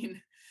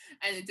hygiene.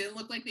 And it didn't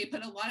look like they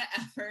put a lot of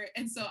effort.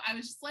 And so I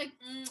was just like,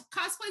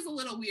 cosplay's a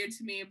little weird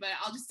to me, but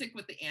I'll just stick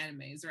with the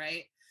animes,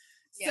 right?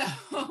 Yeah.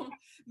 So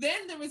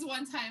then there was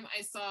one time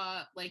I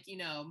saw like, you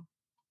know,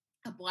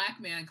 a black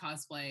man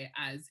cosplay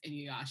as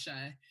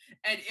Inuyasha.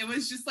 And it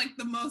was just like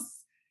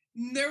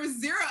there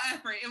was zero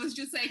effort. It was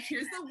just like,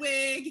 here's the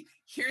wig,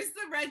 here's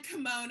the red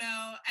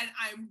kimono, and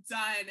I'm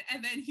done.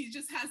 And then he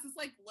just has this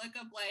like look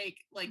of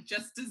like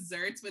just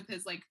desserts with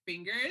his like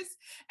fingers.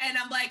 And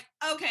I'm like,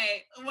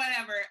 okay,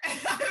 whatever. And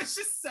I was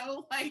just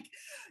so like,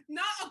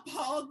 not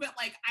appalled, but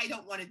like, I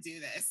don't want to do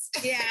this.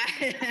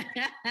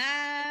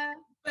 Yeah.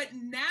 But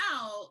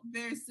now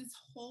there's this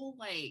whole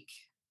like,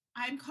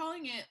 I'm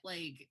calling it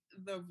like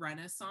the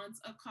renaissance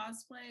of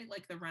cosplay,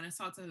 like the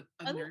renaissance of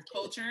Oh, nerd that's cute.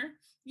 culture.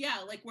 Yeah,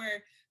 like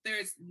where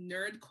there's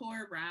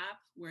nerdcore rap,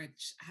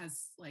 which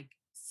has like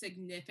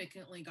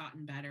significantly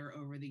gotten better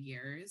over the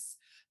years.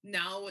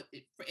 Now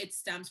it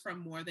stems from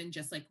more than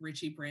just like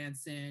Richie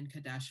Branson,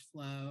 Kadesh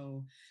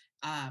Flow,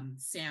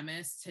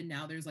 Samus, to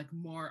now there's like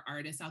more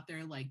artists out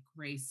there like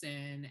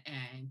Grayson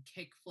and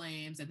Kick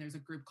Flames, and there's a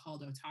group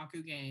called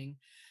Otaku Gang,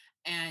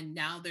 and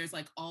now there's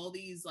like all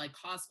these like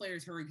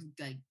cosplayers who are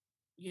like,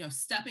 you know,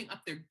 stepping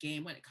up their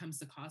game when it comes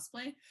to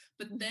cosplay.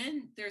 But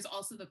then there's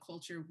also the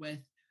culture with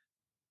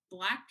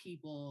Black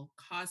people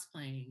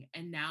cosplaying,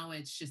 and now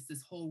it's just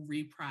this whole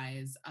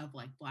reprise of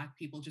like Black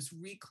people just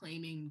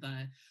reclaiming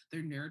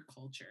their nerd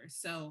culture.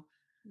 So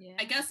Yeah.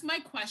 I guess my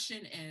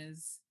question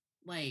is,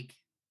 like,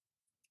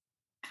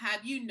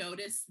 have you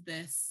noticed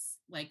this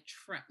like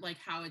like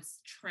how it's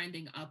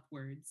trending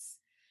upwards,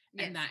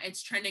 Yes. and that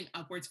it's trending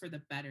upwards for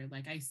the better?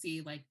 Like I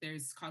see like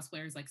there's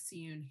cosplayers like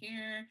Siyun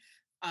here,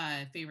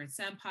 favorite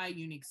senpai,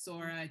 Unique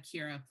Sora,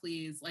 Kira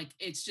Please. Like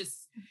it's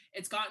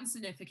gotten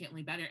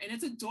significantly better, and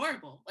it's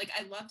adorable. Like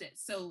I loved it.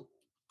 So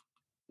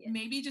Yes.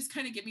 maybe just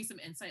kind of give me some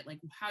insight, like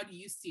how do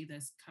you see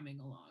this coming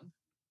along?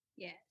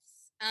 Yes.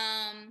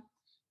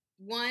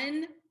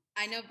 One,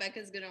 I know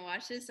Becca's gonna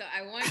watch this, so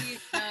I want you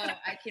to know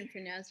I can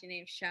pronounce your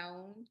name,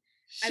 Shaun.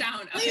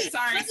 Shaun. Okay,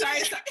 sorry. I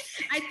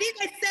think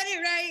I said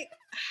it right.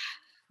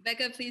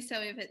 Becca, please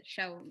tell me if it's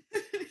Shaun.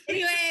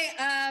 Anyway,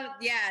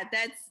 yeah,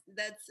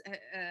 that's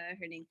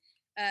her name.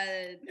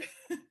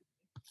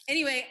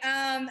 Anyway,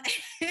 I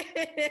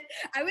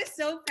was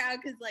so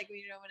proud because, like,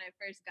 you know, when I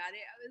first got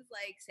it, I was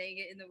like saying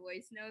it in the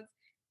voice notes.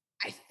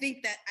 I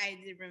think that I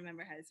did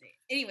remember how to say it.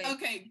 Anyway.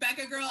 Okay,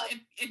 Becca girl,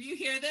 if you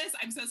hear this,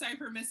 I'm so sorry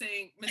for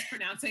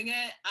mispronouncing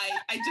it. I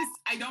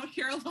don't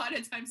hear a lot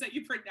of times that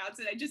you pronounce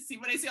it. I just see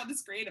what I see on the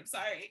screen. I'm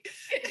sorry.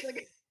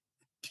 Okay.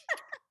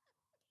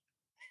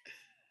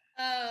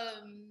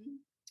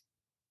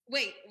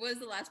 Wait, what was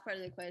the last part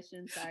of the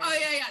question? Sorry. Oh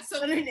yeah.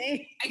 So what's her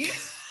name? I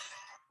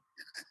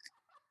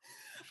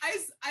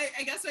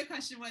guess my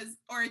question was,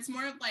 or it's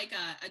more of like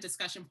a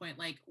discussion point,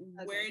 like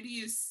okay. Where do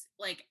you,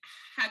 like,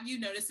 have you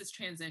noticed this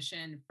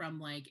transition from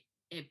like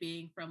it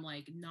being from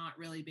like not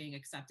really being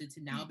accepted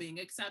to now being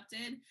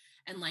accepted,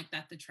 and like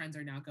that the trends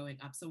are now going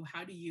up? So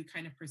how do you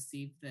kind of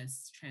perceive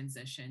this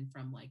transition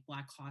from like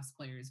Black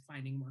cosplayers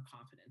finding more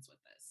confidence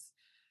with this?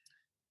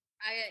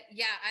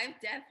 I've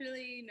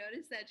definitely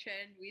noticed that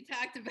trend. We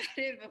talked about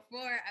it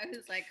before. I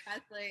was like,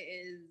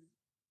 cosplay is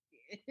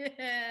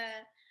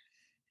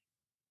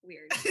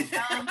weird.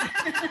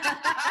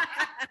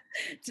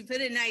 To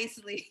put it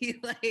nicely,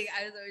 like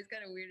I was always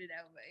kind of weirded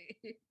out by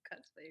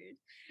cosplayers.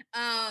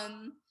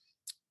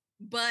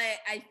 But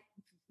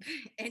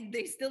and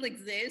they still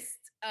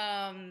exist.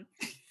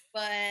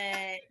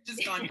 But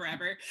just gone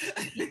forever.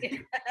 Yeah.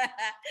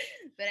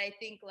 But I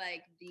think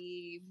like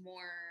the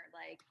more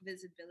like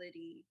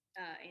visibility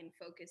and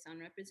focus on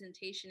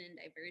representation and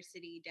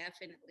diversity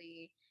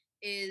definitely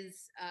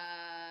is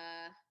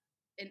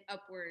an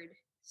upward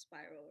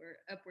spiral or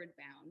upward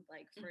bound,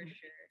 like for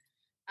sure.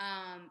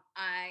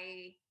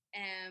 I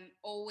am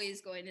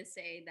always going to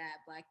say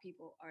that Black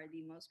people are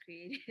the most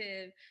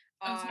creative,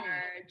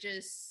 are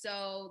just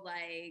so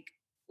like,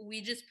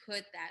 we just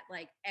put that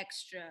like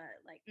extra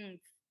like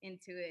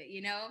into it,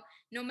 you know,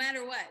 no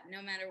matter what.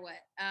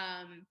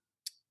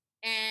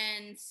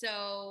 And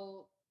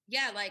so,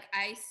 yeah, like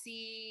I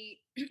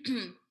see,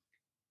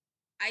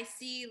 I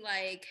see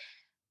like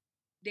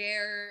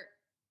they're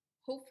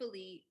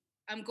hopefully,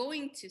 I'm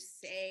going to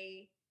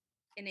say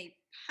in a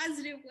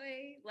positive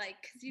way, like,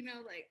 cause you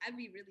know, like I'd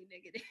be really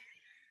negative.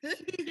 A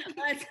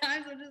lot of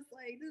times I'm just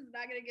like, this is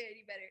not gonna get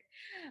any better.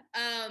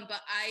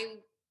 But I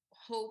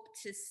hope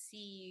to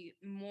see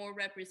more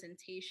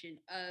representation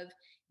of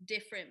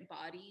different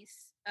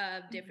bodies,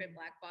 of different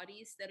Black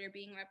bodies that are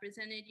being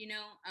represented, you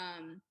know.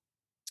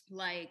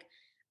 Like,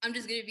 I'm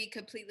just gonna be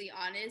completely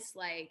honest,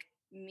 like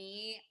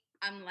me,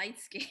 I'm light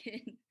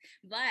skinned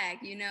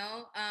Black, you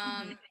know?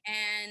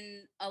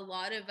 And a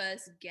lot of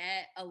us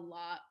get a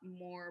lot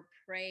more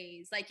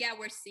praise. Like, yeah,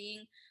 we're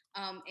seeing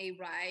a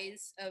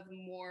rise of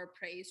more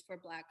praise for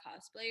Black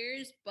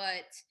cosplayers,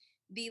 but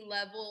the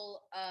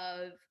level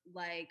of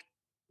like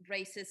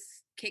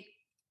racist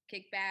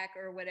kickback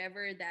or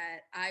whatever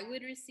that I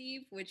would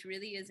receive, which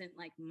really isn't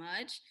like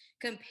much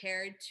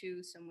compared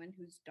to someone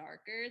who's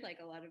darker, like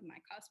a lot of my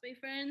cosplay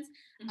friends.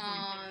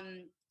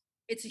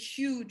 It's a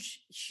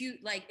huge,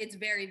 like it's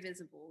very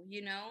visible,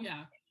 you know?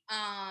 Yeah.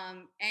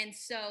 And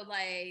so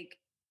like,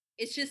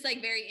 it's just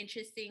like very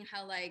interesting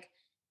how like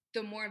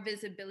the more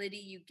visibility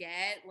you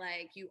get,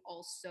 like you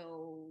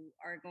also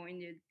are going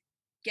to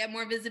get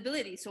more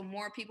visibility. So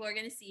more people are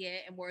going to see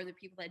it, and more of the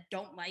people that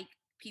don't like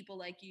people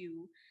like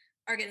you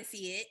are going to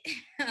see it.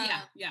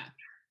 Yeah.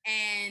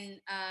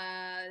 And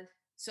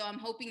so I'm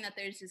hoping that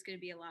there's just going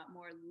to be a lot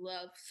more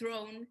love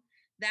thrown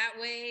that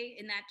way,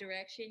 in that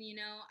direction, you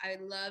know.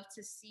 I'd love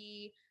to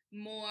see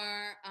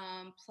more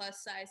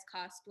plus size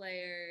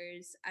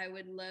cosplayers. I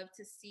would love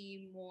to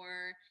see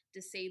more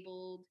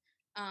disabled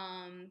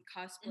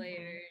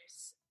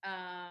cosplayers,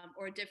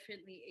 or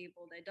differently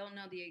abled. I don't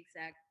know the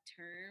exact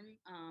term,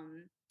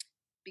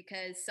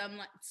 because some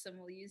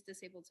will use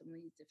disabled, some will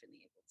use differently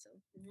abled. So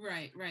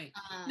Right.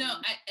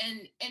 No,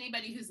 and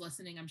anybody who's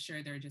listening, I'm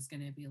sure they're just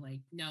going to be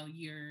like, no,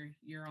 you're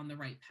on the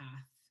right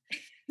path.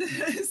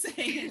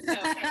 Saying so,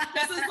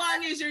 just as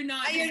long as you're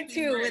not. I am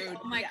too rude. With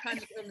all my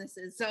chronic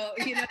illnesses, so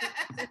you know.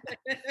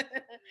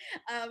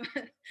 I'm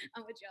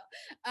with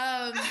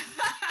y'all.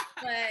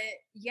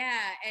 But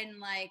yeah, and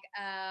like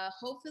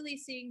hopefully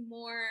seeing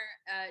more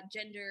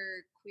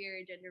gender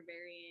queer, gender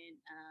variant,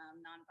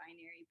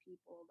 non-binary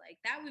people, like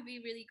that would be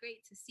really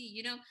great to see.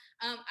 You know,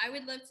 I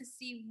would love to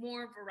see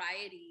more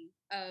variety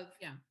of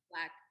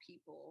Black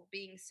people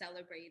being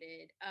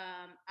celebrated.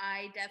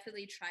 I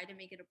definitely try to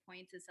make it a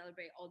point to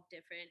celebrate all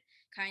different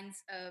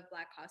kinds of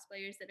Black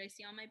cosplayers that I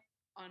see on my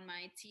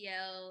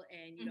TL,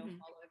 and you know,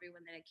 follow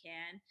everyone that I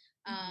can.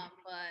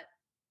 But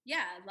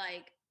yeah,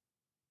 like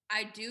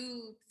I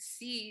do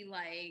see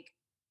like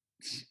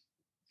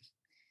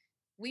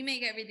we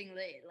make everything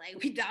lit,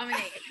 like we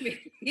dominate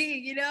everything,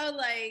 you know,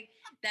 like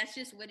that's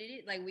just what it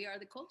is. Like we are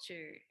the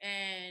culture,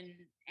 and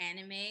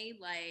anime,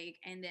 like,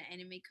 and the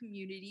anime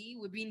community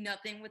would be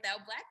nothing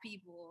without Black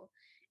people,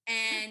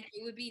 and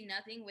it would be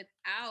nothing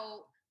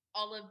without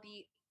all of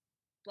the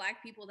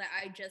Black people that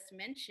I just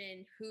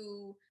mentioned,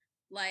 who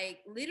like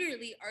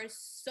literally are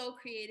so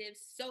creative,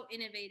 so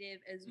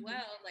innovative as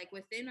well, like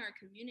within our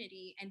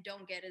community, and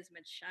don't get as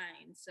much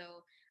shine.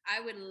 So I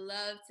would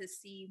love to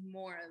see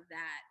more of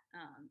that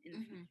in the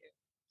future.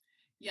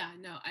 Yeah,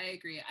 no, I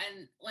agree.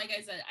 And like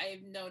I said,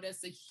 I've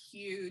noticed a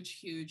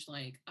huge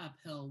like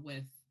uphill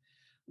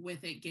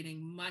with it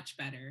getting much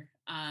better.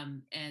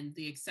 And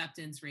the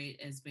acceptance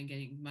rate has been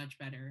getting much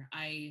better.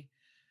 I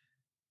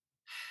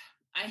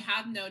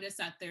have noticed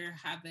that there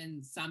have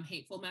been some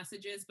hateful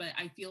messages, but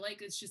I feel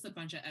like it's just a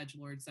bunch of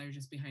edgelords that are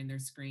just behind their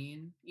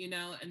screen, you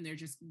know, and they're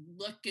just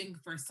looking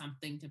for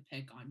something to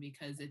pick on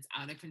because it's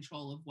out of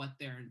control of what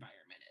their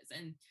environment is.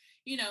 And,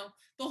 you know,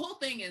 the whole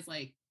thing is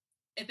like,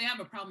 if they have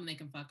a problem, they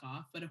can fuck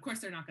off. But of course,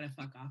 they're not going to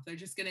fuck off. They're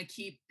just going to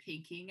keep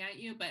picking at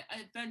you. But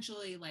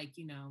eventually, like,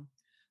 you know,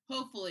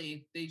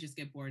 hopefully they just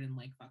get bored and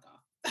like fuck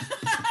off.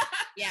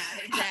 Yeah,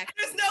 exactly.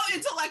 There's no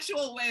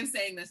intellectual way of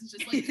saying this. It's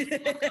just like,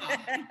 fuck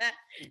off.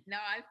 No,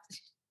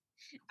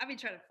 I've been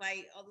trying to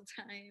fight all the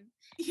time.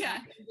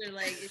 Yeah. They're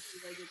like, it's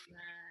not,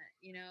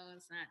 you know,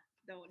 it's not,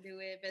 don't do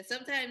it. But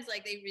sometimes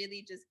like they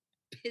really just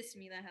piss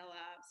me the hell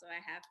off. So I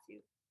have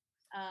to.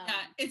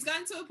 Yeah, it's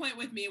gotten to a point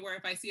with me where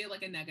if I see it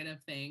like a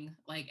negative thing,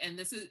 like, and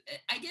this is,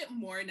 I get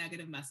more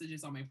negative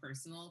messages on my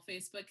personal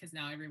Facebook because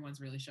now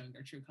everyone's really showing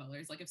their true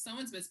colors. Like if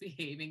someone's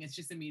misbehaving, it's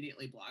just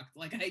immediately blocked.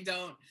 Like I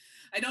don't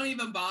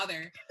even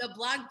bother. The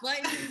block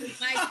button is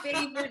my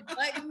favorite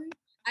button.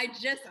 I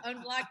just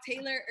unblocked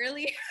Taylor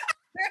earlier.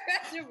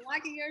 After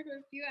blocking her for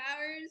a few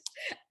hours,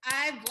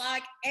 I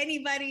block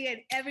anybody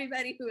and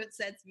everybody who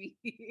upsets me.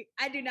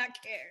 I do not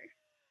care.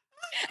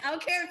 I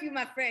don't care if you're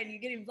my friend,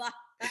 you're getting blocked.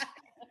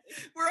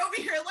 We're over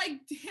here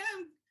like,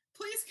 damn,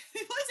 please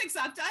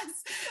accept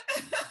us.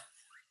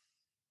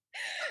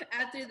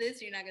 After this,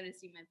 you're not gonna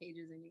see my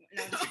pages anymore.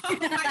 No, oh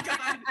my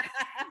god.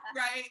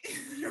 Right.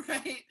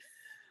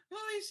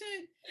 Holy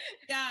shit.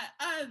 Yeah.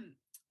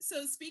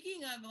 So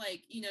speaking of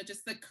like, you know,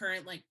 just the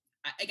current, like,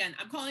 again,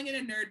 I'm calling it a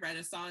nerd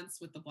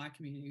renaissance with the Black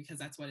community because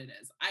that's what it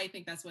is. I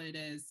think that's what it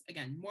is.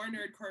 Again, more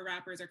nerdcore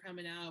rappers are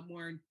coming out,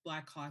 more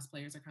Black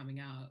cosplayers are coming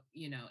out.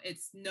 You know,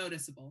 it's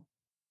noticeable.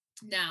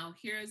 Now,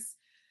 here's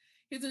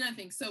another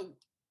thing. So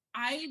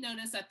I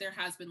noticed that there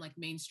has been like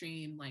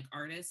mainstream like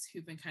artists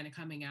who've been kind of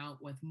coming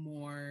out with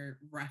more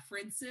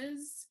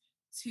references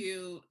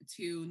to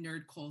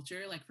nerd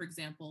culture. Like for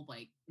example,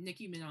 like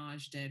Nicki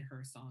Minaj did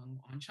her song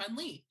on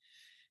Chun-Li,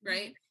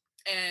 right?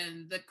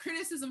 And the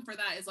criticism for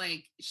that is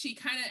like she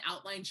kind of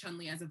outlined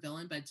Chun-Li as a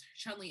villain, but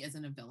Chun-Li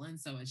isn't a villain.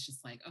 So it's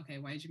just like, okay,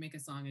 why did you make a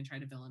song and try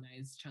to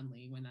villainize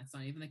Chun-Li when that's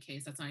not even the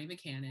case? That's not even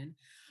canon.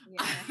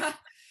 Yeah.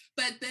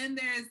 But then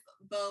there's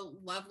the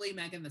lovely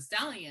Megan Thee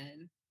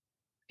Stallion,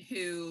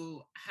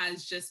 who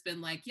has just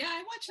been like, yeah,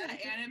 I watch that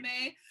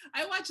anime.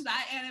 I watch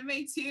that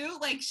anime too.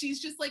 Like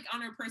she's just like on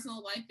her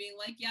personal life being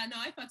like, yeah, no,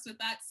 I fucks with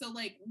that. So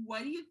like,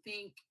 what do you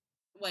think,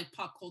 like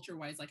pop culture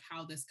wise, like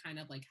how this kind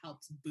of like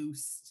helps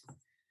boost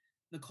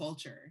the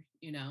culture,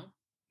 you know?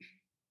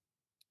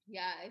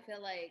 Yeah, I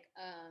feel like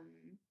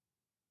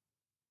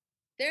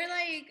there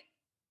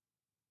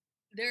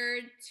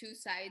are two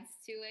sides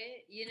to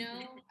it, you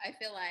know? I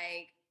feel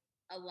like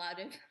a lot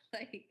of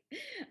like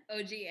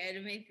OG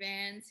anime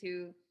fans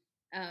who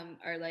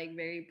are like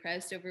very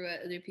pressed over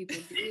what other people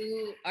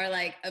do are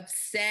like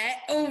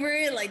upset over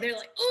it. Like they're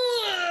like,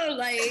 oh,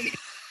 like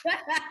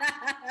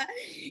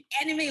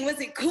anime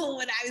wasn't cool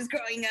when I was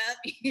growing up,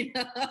 you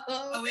know?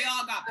 Oh, we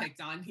all got picked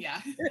on, yeah.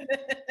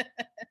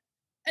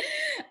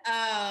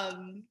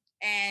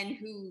 And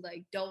who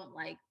like don't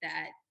like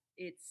that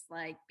it's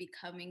like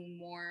becoming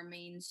more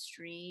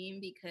mainstream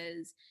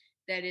because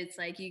that it's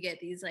like you get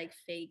these like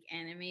fake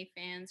anime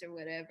fans or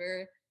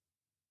whatever.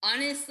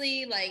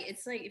 Honestly, like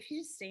it's like if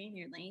you just stay in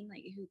your lane,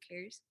 like who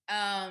cares?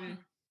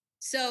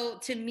 So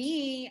to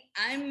me,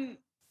 I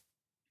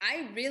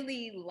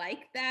really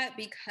like that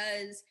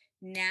because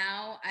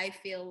now I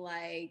feel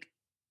like,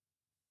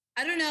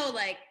 I don't know,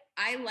 like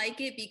I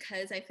like it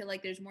because I feel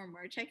like there's more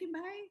merch I can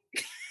buy.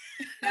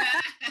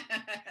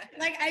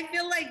 Like I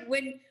feel like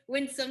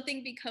when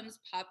something becomes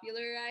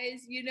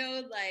popularized,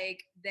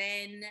 like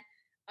then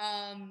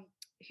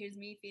here's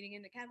me feeding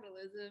into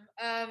capitalism.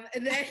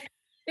 And then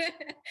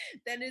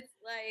then it's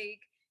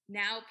like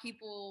now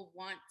people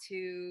want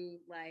to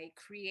like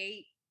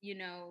create,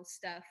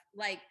 stuff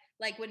like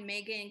when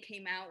Megan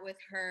came out with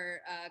her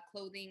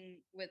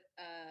clothing with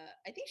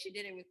I think she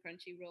did it with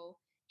Crunchyroll.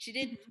 She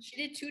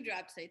did two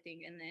drops, I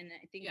think, and then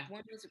I think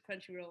one was a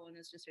Crunchyroll, one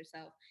was just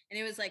herself, and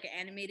it was like an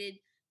animated,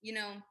 you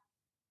know,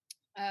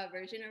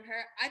 version of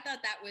her. I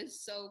thought that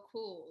was so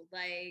cool.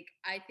 Like,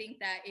 I think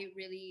that it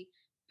really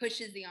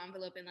pushes the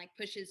envelope and like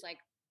pushes like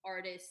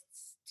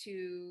artists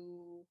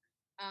to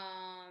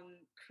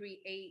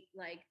create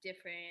like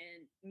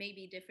different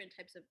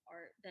types of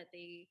art that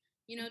they,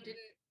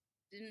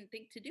 didn't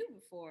think to do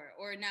before,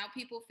 or now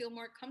people feel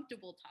more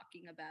comfortable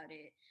talking about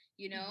it.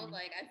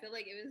 Like I feel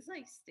like it was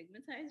like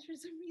stigmatized for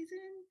some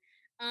reason,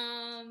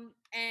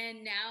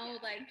 and now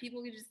like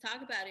people can just talk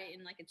about it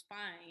and like it's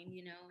fine,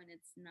 and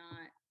it's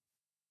not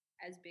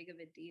as big of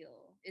a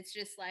deal. It's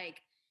just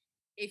like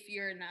if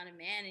you're not a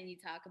man and you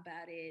talk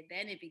about it,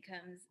 then it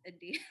becomes a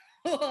deal,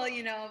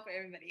 for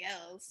everybody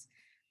else.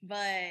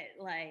 But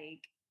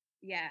like,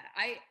 yeah,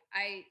 I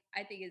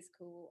think it's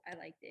cool. I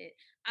liked it.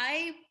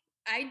 I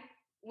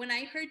when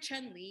I heard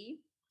Chun Li,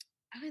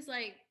 I was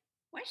like,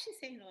 why is she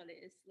saying all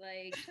this?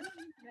 Like, Chun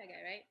Li's that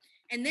guy, right?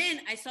 And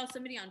then I saw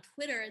somebody on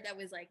Twitter that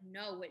was like,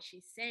 no, what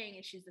she's saying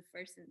is she's the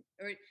first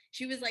or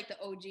she was like the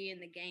OG in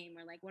the game,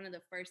 or like one of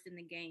the first in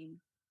the game.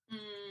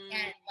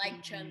 And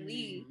like Chun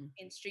Li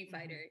in Street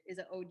Fighter is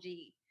an OG.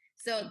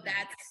 So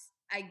that's,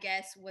 I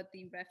guess, what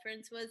the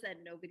reference was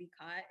that nobody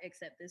caught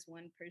except this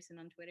one person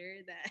on Twitter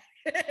that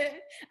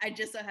I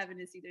just so happened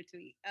to see their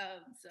tweet.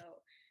 So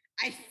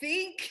I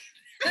think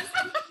that's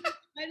what I'm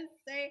trying to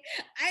say.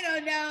 I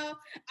don't know.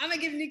 I'm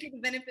gonna give Nikki the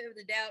benefit of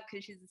the doubt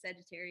because she's a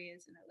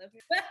Sagittarius and I love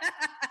her.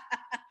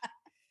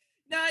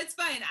 No, it's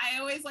fine. I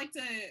always like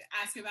to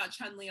ask about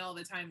Chun-Li all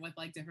the time with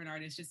like different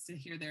artists just to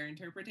hear their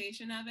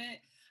interpretation of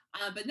it.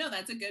 But no,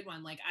 that's a good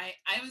one. Like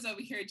I was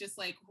over here just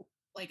like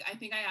I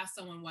think I asked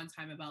someone one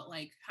time about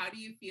like how do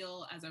you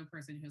feel as a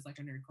person who's like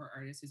a nerdcore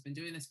artist who's been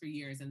doing this for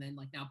years and then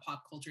like now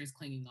pop culture is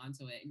clinging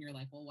onto it and you're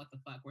like, well, what the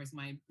fuck? Where's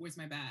my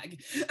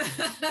bag?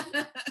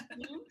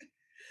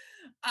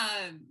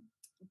 Mm-hmm.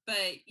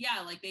 But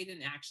yeah, like they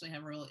didn't actually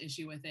have a real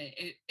issue with it.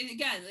 It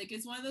again, like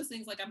it's one of those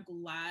things. Like I'm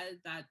glad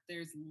that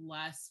there's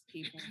less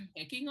people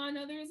picking on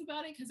others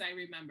about it because I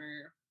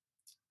remember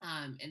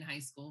in high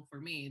school for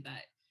me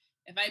that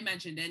if I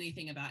mentioned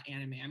anything about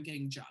anime, I'm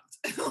getting jumped.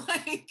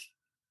 Like,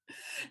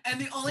 and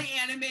the only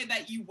anime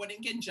that you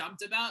wouldn't get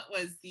jumped about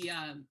was the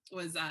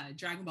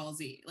Dragon Ball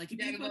Z. Like, if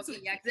Dragon you Ball Z,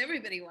 yeah, because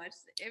everybody watched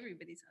it.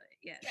 Everybody saw it.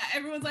 Yeah. Yeah,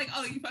 everyone's like,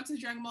 oh, you fucked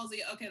with Dragon Ball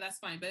Z. Okay, that's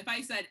fine. But if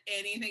I said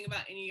anything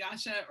about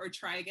Inuyasha or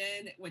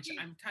Trigun, which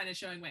I'm kind of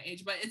showing my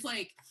age, but it's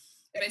like,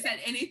 if I said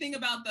anything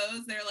about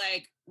those, they're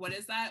like, what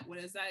is that? What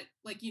is that?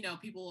 Like,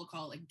 people will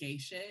call it like gay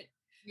shit.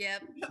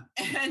 Yep.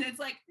 And it's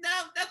like, no,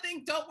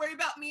 nothing. Don't worry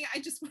about me. I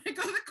just want to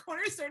go to the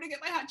corner store to get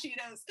my hot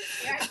Cheetos.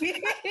 Yeah.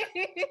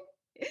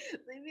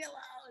 Leave me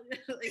alone.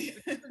 Like,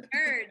 it's a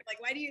nerd. Like,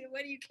 why do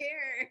you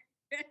care?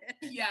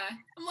 Yeah.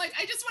 I'm like,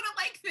 I just want to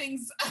like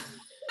things.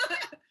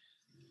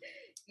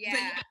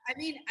 Yeah. I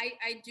mean,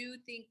 I do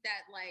think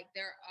that like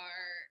there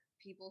are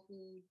people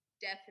who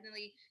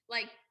definitely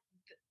like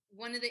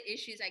one of the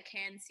issues I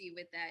can see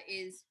with that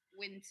is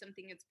when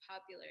something is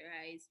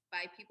popularized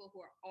by people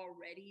who are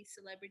already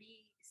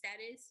celebrity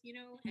status,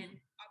 and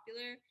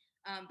popular.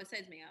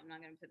 Besides me, I'm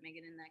not gonna put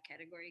Megan in that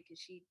category because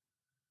she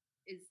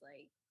is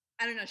like,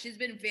 I don't know, she's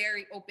been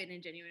very open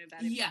and genuine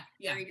about it.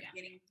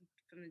 Beginning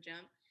from the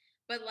jump.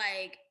 But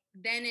like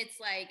then it's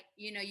like,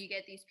 you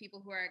get these people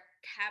who are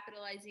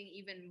capitalizing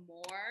even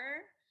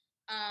more.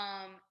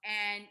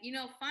 And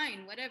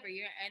fine, whatever,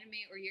 you're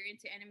anime or you're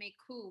into anime,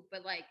 cool,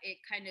 but like it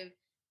kind of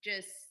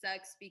just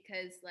sucks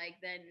because like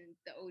then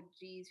the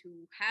OGs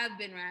who have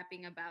been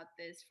rapping about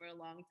this for a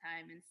long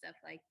time and stuff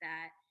like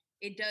that,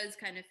 it does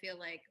kind of feel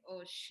like,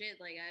 oh shit,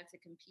 like I have to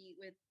compete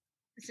with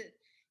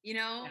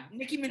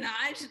Nicki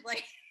Minaj,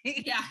 like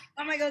yeah,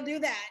 how am I gonna do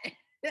that?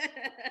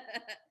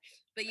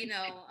 But yeah.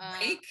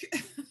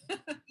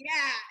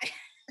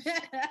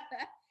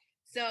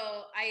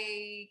 So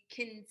I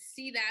can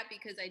see that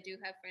because I do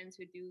have friends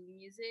who do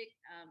music,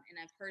 and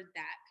I've heard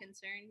that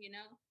concern,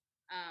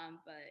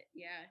 but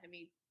yeah, I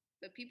mean,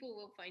 but people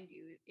will find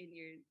you in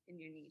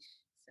your niche.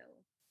 So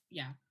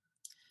yeah,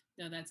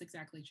 no, that's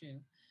exactly true.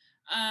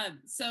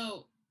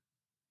 So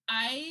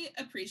I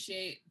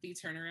appreciate the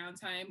turnaround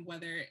time,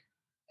 whether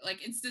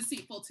like it's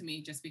deceitful to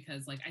me just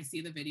because like I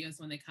see the videos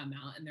when they come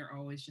out and they're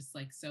always just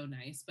like so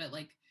nice, but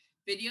like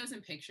videos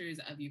and pictures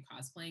of you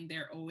cosplaying,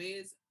 they're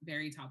always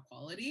very top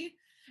quality.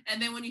 And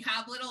then when you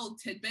have little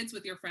tidbits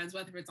with your friends,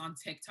 whether it's on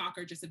TikTok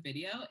or just a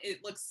video,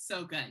 it looks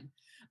so good.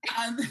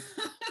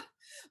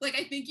 Like,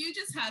 I think you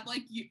just have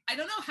like I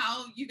don't know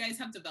how you guys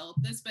have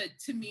developed this, but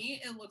to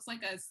me it looks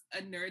like a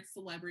nerd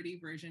celebrity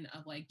version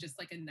of like just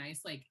like a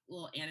nice like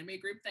little anime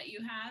group that you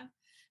have.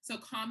 So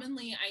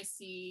commonly I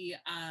see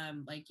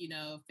like, you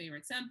know,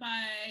 Favorite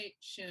Senpai,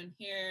 Shun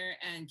here,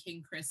 and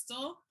King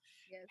Crystal.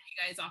 Yes. You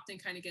guys often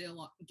kind of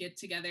get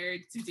together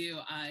to do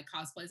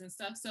cosplays and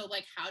stuff. So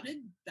like, how did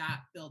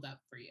that build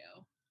up for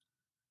you?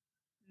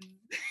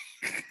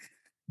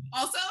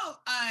 Also,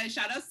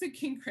 shout outs to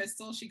King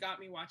Crystal. She got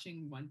me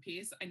watching One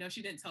Piece. I know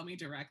she didn't tell me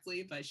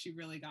directly, but she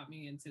really got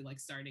me into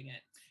like starting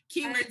it.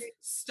 Keywords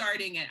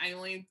starting it. I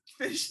only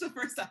finished the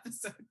first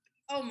episode.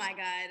 Oh my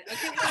God.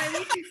 Okay, well, at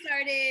least you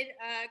started,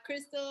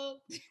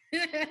 Crystal.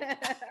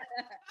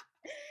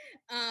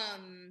 How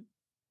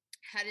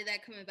did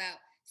that come about?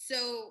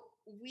 So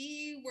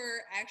we were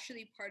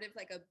actually part of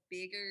like a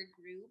bigger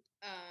group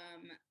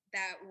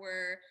that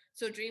were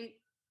so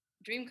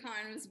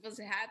DreamCon was supposed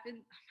to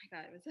happen. Oh my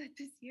God, was that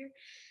this year?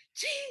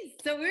 Jeez.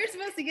 So we were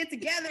supposed to get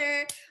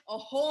together, a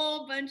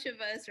whole bunch of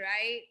us,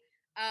 right?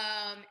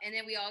 And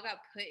then we all got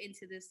put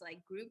into this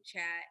like group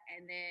chat,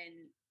 and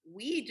then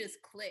we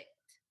just clicked.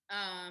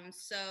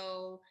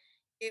 So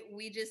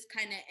we just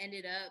kind of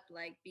ended up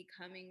like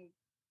becoming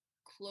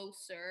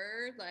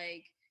closer,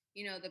 like,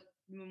 you know, the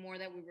more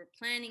that we were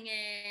planning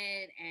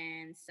it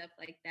and stuff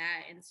like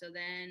that. And so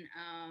then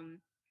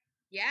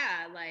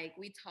yeah, like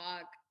we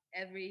talk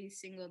every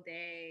single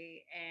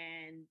day,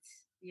 and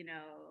you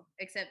know,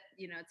 except,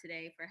 you know,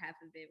 today for half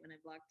of it when I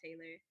blocked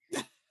Taylor.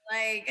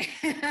 Like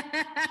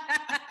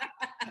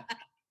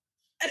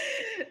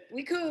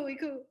we cool.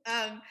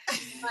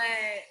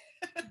 But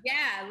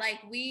yeah, like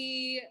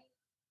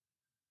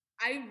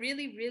I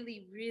really,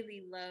 really,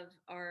 really love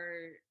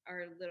our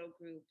little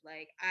group.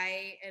 Like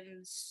I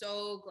am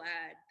so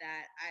glad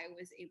that I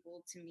was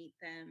able to meet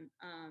them,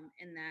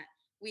 and that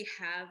we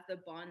have the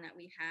bond that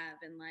we have,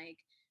 and like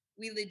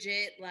we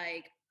legit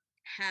like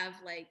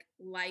have like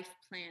life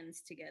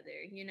plans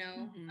together, you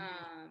know?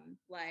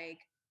 Like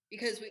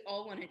because we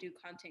all want to do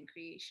content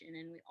creation,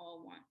 and we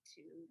all want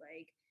to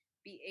like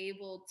be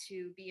able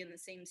to be in the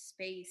same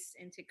space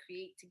and to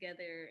create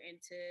together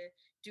and to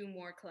do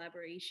more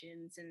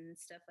collaborations and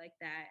stuff like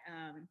that.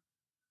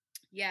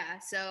 Yeah,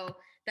 so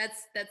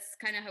that's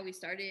kind of how we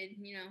started,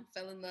 you know,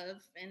 fell in love,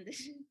 and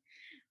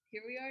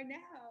here we are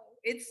now.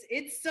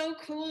 It's so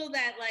cool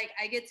that like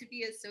I get to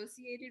be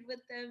associated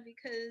with them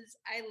because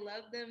I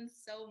love them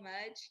so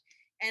much.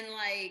 And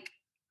like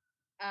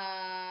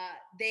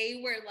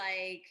they were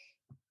like,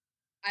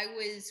 I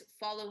was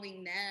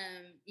following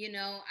them, you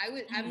know.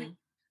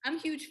 I'm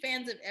huge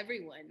fans of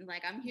everyone.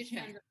 Like I'm huge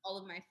fans of all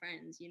of my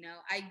friends, you know.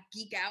 I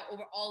geek out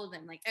over all of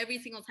them. Like every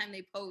single time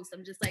they post,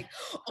 I'm just like,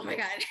 oh my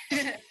God.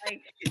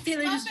 Like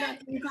Taylor just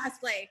dropped a new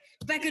cosplay.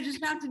 Becca just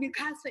dropped a new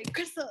cosplay.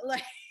 Crystal,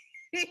 like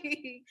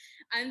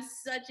I'm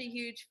such a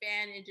huge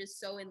fan and just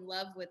so in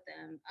love with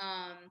them.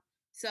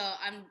 So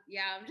I'm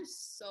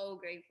just so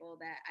grateful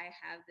that I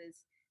have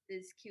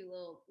this cute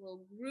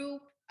little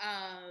group.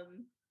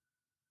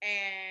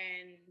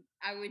 And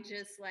I would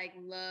just like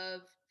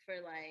love for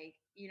like,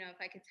 you know,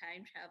 if I could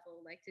time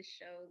travel, like to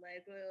show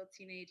like little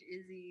teenage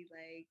Izzy,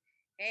 like,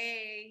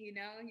 hey, you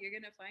know, you're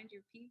gonna find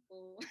your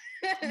people.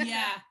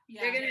 Yeah.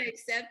 They're gonna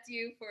accept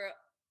you for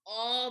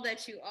all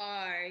that you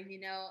are, you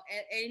know.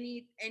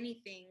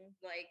 Anything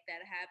like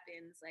that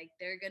happens, like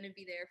they're gonna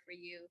be there for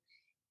you.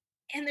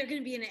 And they're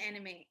gonna be in an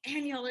anime,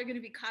 and y'all are gonna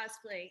be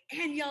cosplay,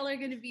 and y'all are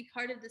gonna be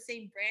part of the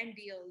same brand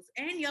deals,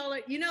 and y'all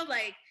are, you know,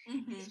 like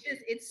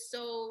it's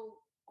so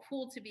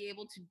cool to be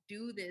able to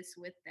do this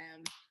with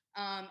them.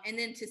 And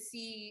then to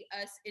see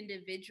us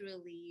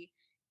individually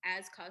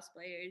as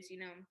cosplayers, you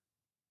know,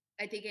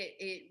 I think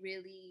it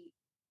really,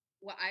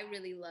 what I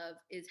really love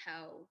is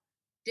how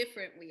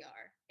different we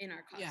are in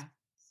our costumes.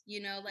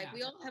 You know, like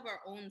we all have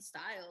our own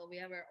style. We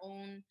have our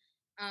own,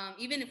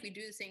 even if we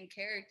do the same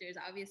characters,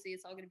 obviously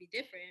it's all going to be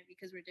different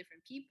because we're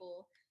different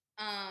people.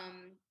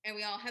 And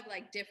we all have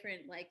like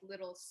different, like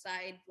little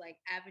side, like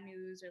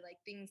avenues or like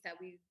things that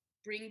we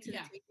bring to the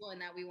table and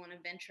that we want to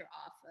venture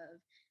off of.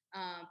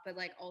 But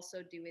like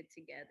also do it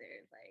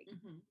together. Like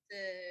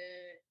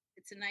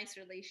it's a nice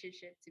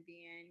relationship to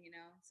be in, you know.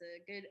 It's a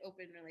good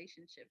open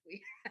relationship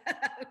we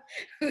have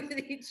with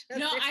each other.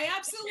 No, I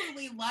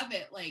absolutely love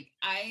it. Like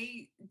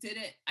I did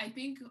it. I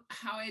think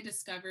how I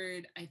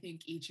discovered, I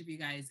think each of you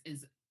guys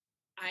is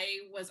I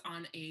was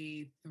on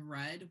a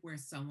thread where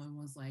someone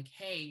was like,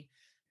 hey,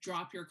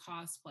 drop your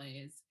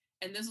cosplays.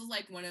 And this was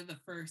like one of the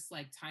first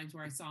like times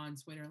where I saw on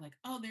Twitter, like,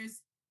 oh,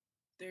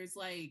 there's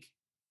like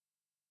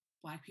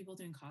Black people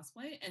doing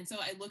cosplay. And so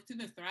I looked through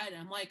the thread and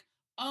I'm like,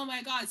 oh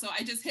my God. So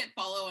I just hit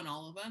follow on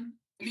all of them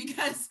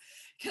because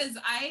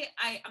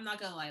I'm not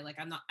gonna lie, like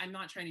I'm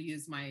not trying to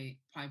use my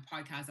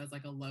podcast as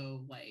like a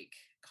low like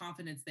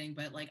confidence thing,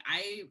 but like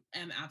I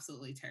am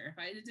absolutely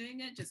terrified of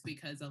doing it just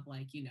because of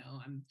like, you know,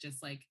 I'm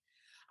just like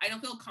I don't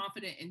feel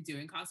confident in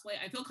doing cosplay.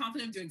 I feel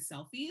confident doing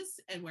selfies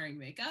and wearing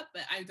makeup,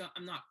 but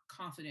I'm not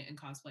confident in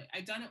cosplay.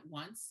 I've done it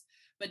once,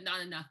 but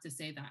not enough to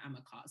say that I'm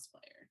a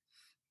cosplayer.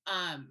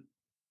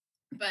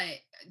 but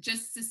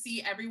just to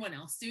see everyone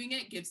else doing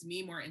it gives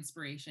me more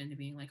inspiration to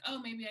being like, oh,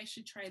 maybe I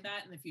should try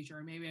that in the future,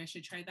 or maybe I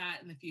should try that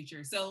in the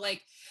future. So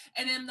like,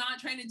 and I'm not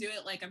trying to do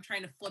it like I'm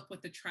trying to flip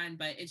with the trend,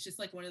 but it's just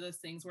like one of those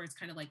things where it's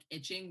kind of like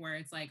itching, where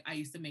it's like I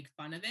used to make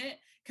fun of it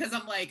because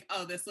I'm like,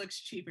 oh, this looks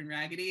cheap and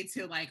raggedy,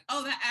 to like,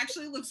 oh, that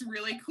actually looks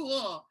really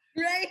cool.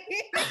 Right.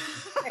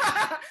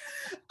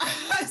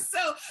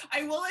 So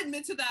I will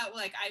admit to that,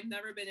 like I've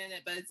never been in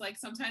it, but it's like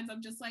sometimes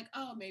I'm just like,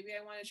 oh, maybe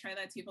I want to try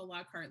that Tifa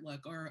Lockhart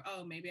look, or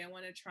oh, maybe I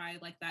want to try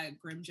like that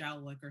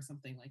Grimjow look or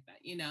something like that,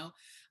 you know.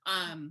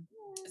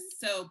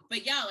 So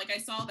but yeah, like I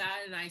saw that,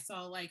 and I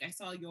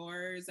saw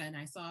yours, and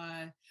I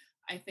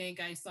think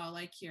I saw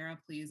like Kira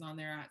Please on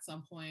there at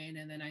some point,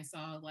 and then I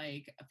saw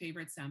like a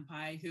favorite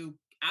senpai who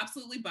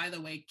absolutely, by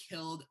the way,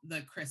 killed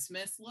the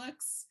Christmas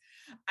looks.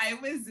 I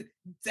was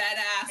dead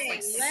ass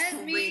like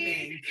Let me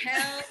screaming.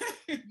 tell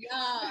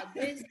y'all,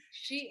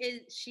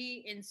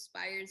 she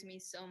inspires me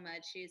so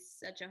much. She is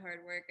such a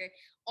hard worker.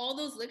 All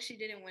those looks she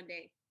did in one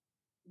day.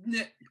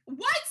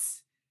 What?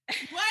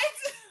 What?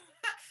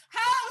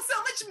 How? So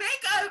much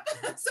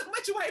makeup, so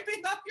much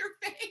wiping off your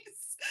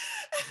face.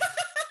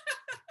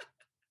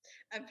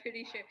 I'm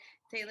pretty sure.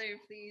 Taylor,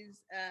 please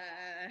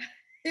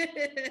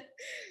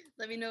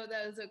let me know if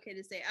that was okay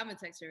to say. I'm gonna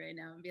text her right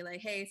now and be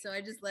like, hey, so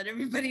I just let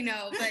everybody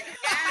know. But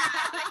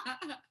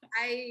yeah,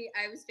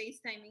 I was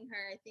FaceTiming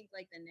her, I think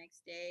like the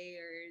next day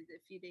or a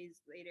few days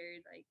later,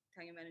 like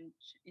talking about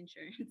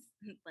insurance,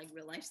 like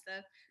real life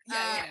stuff.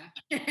 Yeah.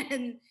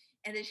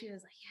 And then she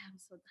was like, yeah, I'm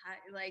so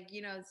tired. Like,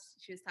 you know,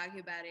 she was talking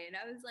about it. And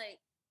I was like,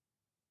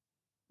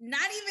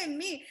 not even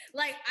me.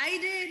 Like I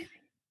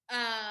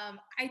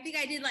think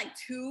I did like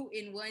 2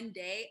 in one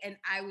day. And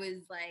I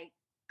was like,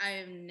 I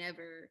am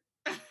never,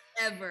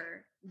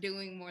 ever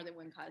doing more than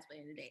one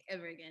cosplay in a day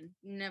ever again.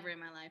 Never in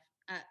my life.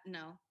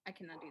 No, I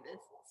cannot do this.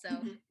 So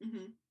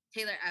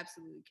Taylor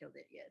absolutely killed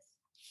it. Yes.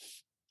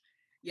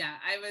 Yeah,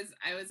 I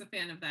was a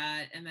fan of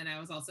that, and then I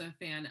was also a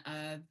fan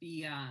of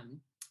the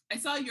I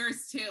saw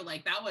yours too.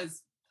 Like that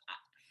was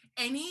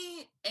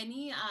any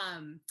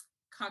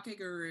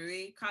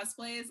Kakegurui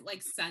cosplays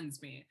like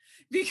sends me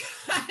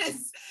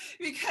because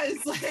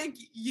like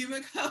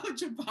Yumiko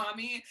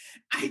Jabami,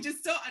 I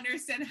just don't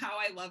understand how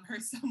I love her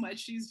so much.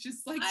 She's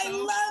just like I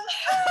so... love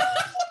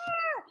her.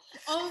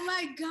 Oh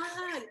my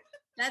god.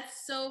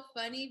 That's so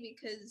funny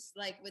because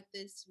like with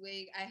this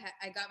wig,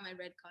 I got my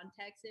red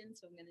contacts in,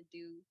 so I'm gonna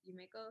do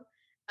Yumiko.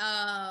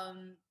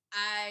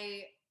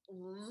 I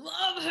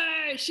love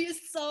her.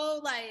 She's so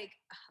like,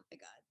 oh my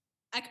god.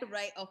 I could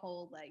write a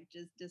whole like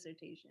just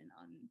dissertation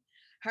on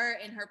her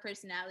and her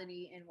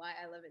personality and why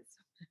I love it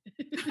so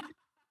much.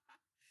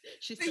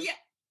 She's so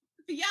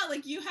yeah,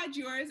 like you had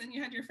yours and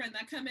you had your friend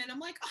that come in. I'm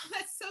like, oh,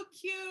 that's so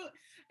cute.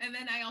 And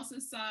then I also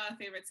saw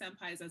favorite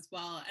senpais as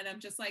well. And I'm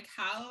just like,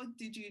 how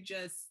did you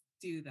just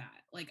do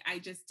that? Like, I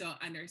just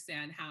don't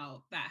understand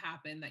how that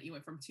happened, that you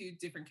went from 2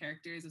 different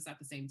characters. Was that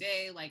the same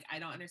day? Like, I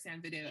don't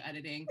understand video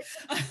editing.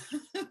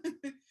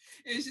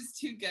 It was just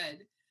too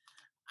good.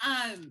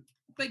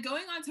 But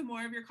going on to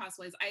more of your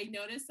cosplays, I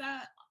noticed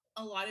that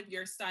a lot of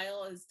your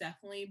style is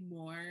definitely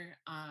more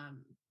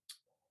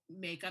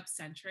makeup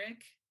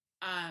centric.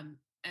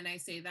 And I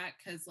say that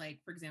because, like,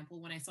 for example,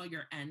 when I saw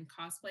your N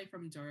cosplay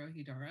from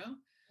Dorohedoro,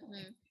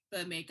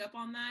 the makeup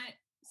on that,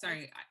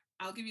 sorry,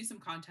 I'll give you some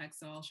context,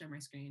 so I'll share my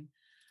screen.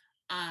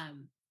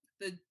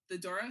 The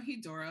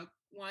Dorohedoro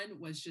one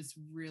was just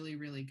really,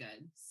 really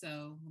good.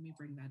 So let me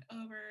bring that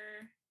over.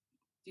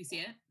 Do you see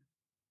it?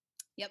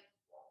 Yep.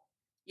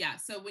 Yeah,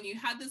 so when you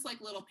had this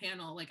like little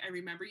panel, like I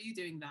remember you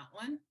doing that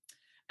one,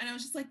 and I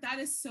was just like, that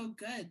is so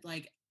good.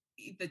 Like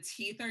the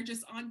teeth are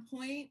just on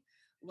point,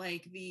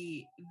 like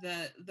the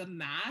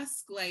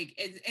mask, like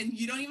and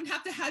you don't even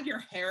have to have your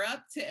hair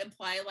up to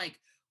imply like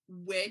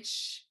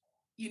which,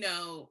 you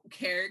know,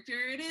 character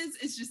it is.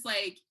 It's just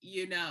like,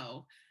 you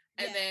know.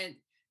 And then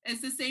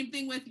it's the same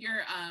thing with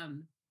your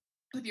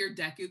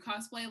Deku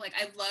cosplay. Like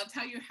I loved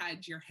how you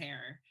had your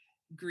hair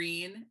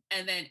green,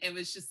 and then it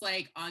was just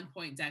like on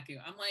point Deku.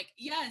 I'm like,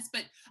 yes,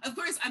 but of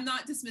course I'm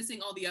not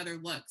dismissing all the other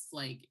looks.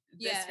 Like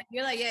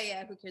you're like,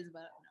 yeah, who cares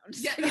about it?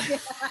 No, yeah.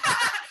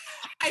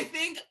 I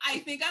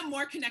think I'm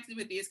more connected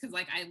with these because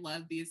like I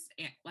love these,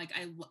 like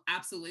I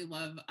absolutely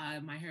love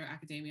My Hero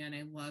Academia, and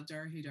I love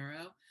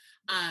Dorohedoro.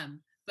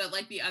 But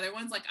like the other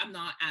ones, like I'm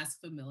not as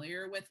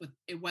familiar with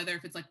whether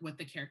if it's like with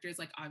the characters.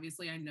 Like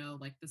obviously I know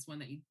like this one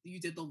that you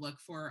did the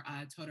look for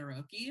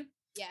Todoroki.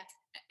 Yeah.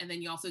 And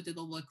then you also did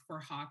the look for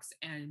Hawks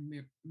and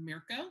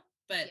Mirko.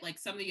 But like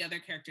some of the other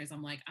characters,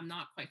 I'm like, I'm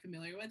not quite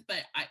familiar with,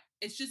 but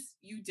it's just,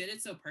 you did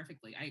it so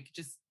perfectly.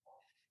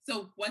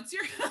 So what's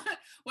your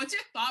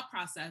thought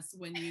process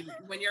when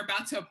you're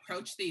about to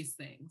approach these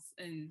things?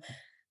 And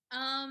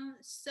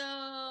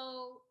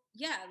so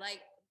yeah, like,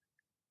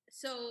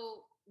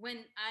 so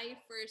when I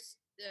first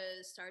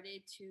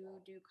started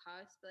to do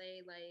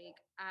cosplay, like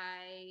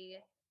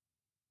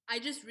I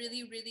just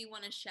really, really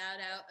want to shout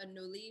out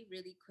Anuli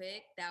really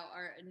quick. Thou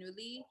art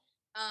Anuli.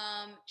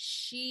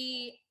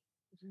 She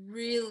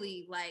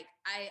really like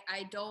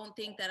I don't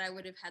think that I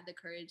would have had the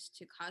courage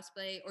to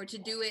cosplay or to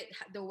do it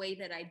the way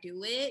that I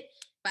do it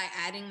by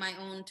adding my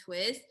own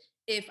twist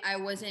if I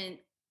wasn't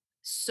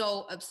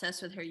so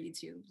obsessed with her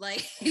YouTube.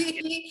 Like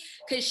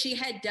because she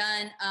had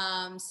done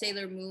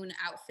Sailor Moon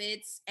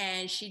outfits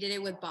and she did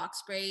it with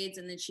box braids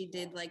and then she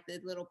did like the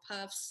little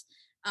puffs.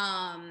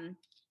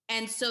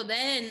 And so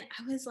then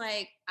I was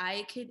like,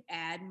 I could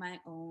add my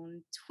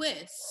own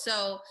twist.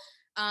 So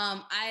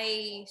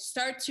I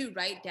start to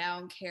write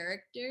down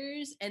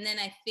characters and then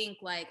I think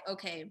like,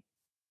 okay,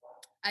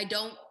 I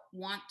don't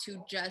want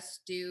to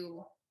just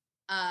do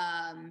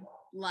um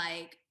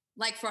like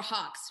like for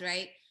Hawks,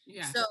 right?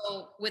 Yeah.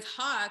 So with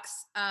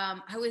Hawks,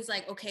 I was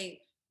like, okay,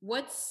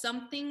 what's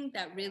something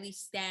that really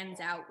stands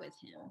out with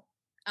him?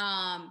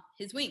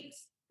 His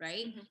wings,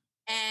 right? Mhm.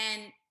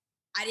 And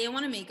I didn't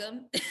want to make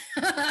them.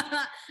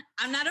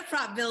 I'm not a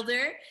prop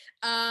builder.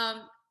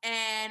 And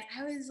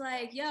I was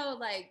like, yo,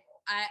 like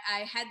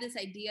I had this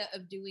idea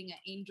of doing an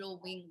angel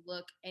wing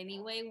look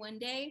anyway one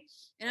day.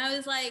 And I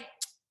was like,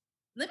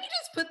 let me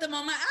just put them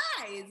on my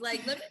eyes.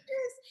 Like, let me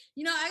just,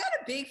 I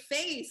got a big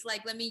face.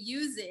 Like, let me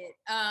use it.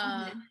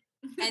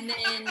 And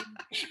then,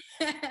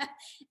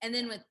 and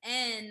then with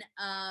N,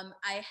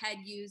 I had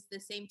used the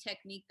same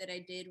technique that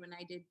I did when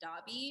I did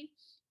Dobby.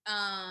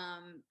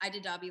 I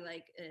did Dobby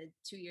like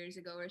 2 years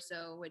ago or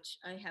so, which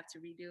I have to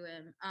redo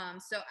him.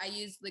 So I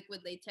used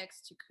liquid latex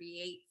to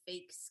create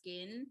fake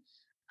skin.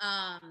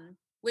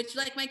 Which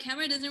like my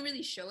camera doesn't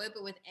really show it,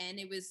 but with N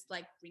it was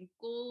like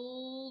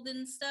wrinkled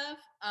and stuff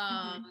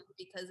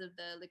because of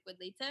the liquid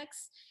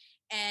latex.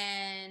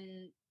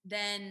 And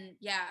then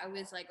I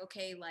was like,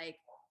 okay, like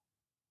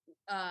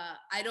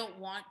I don't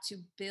want to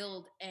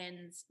build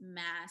N's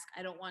mask.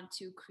 I don't want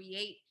to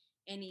create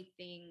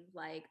anything.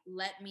 Like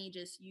let me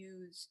just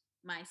use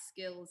my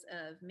skills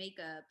of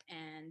makeup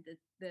and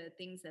the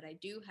things that I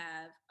do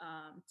have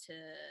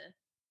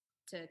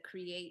to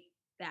create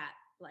that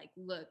like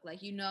look, like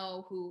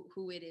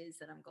who it is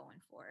that I'm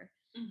going for.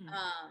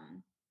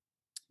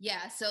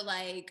 So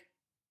like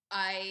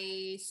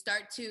I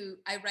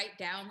write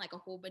down like a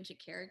whole bunch of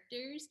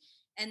characters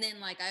and then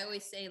like I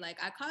always say like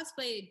I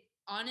cosplayed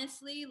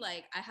honestly,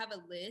 like I have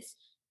a list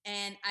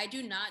and I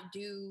do not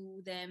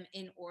do them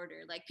in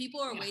order. Like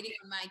people are waiting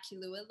on my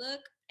Killua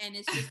look and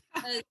it's just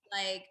because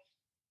like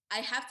I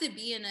have to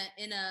be in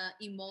a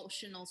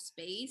emotional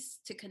space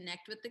to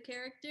connect with the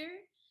character.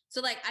 So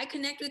like I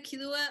connect with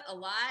Killua a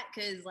lot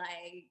because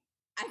like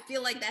I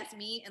feel like that's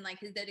me and like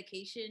his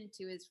dedication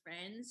to his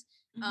friends.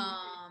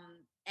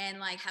 And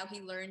like how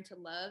he learned to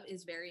love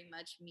is very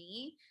much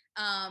me.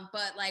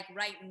 But like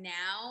right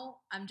now,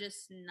 I'm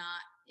just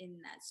not in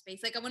that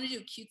space. Like I want to do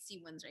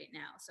cutesy ones right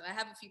now. So I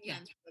have a few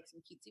plans for like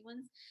some cutesy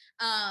ones.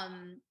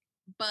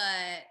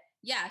 But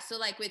so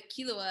like with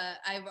Killua,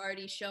 I've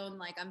already shown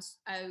like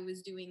I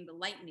was doing the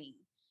lightning.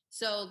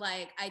 So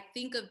like I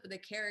think of the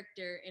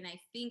character and I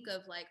think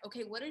of like,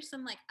 okay, what are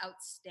some like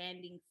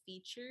outstanding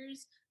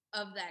features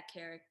of that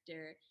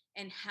character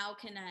and how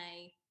can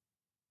I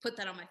put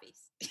that on my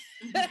face?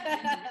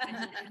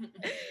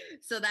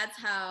 So that's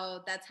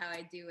how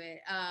I do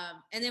it.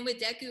 And then with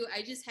Deku,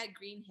 I just had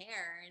green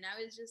hair and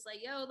I was just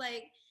like, yo,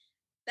 like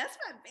that's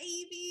my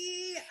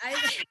baby.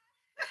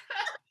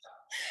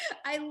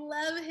 I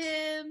love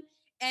him.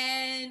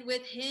 And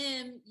with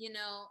him,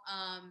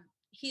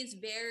 he's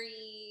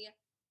very,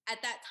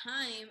 at that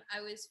time,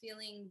 I was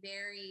feeling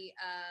very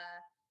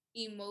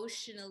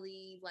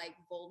emotionally like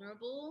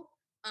vulnerable.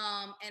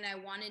 And I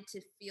wanted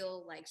to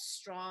feel like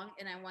strong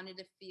and I wanted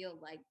to feel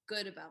like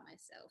good about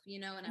myself,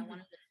 and I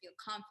wanted to feel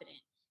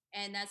confident.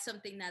 And that's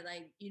something that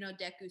like,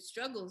 Deku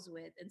struggles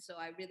with. And so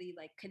I really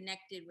like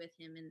connected with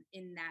him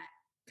in that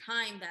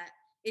time that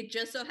it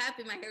just so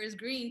happened my hair is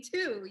green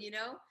too,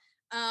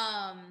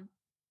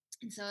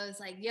 and so I was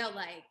like, yo,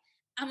 like,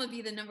 I'm gonna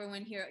be the number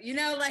one hero,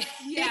 like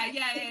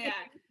yeah.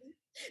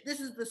 This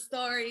is the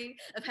story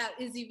of how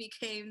Izzy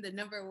became the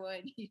number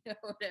one,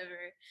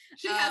 whatever.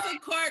 She has a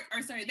quirk,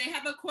 or sorry, they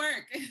have a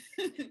quirk.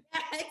 Yeah,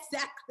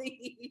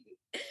 exactly.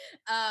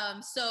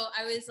 So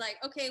I was like,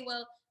 okay,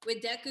 well,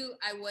 with Deku,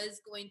 I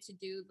was going to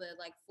do the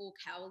like full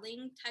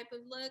cowling type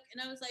of look.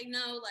 And I was like,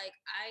 no, like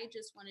I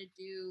just want to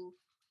do,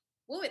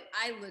 what would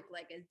I look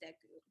like as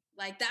Deku?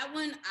 Like that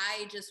one,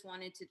 I just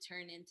wanted to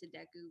turn into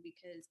Deku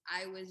because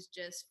I was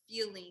just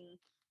feeling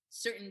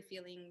certain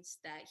feelings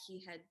that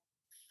he had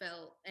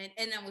felt. And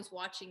I was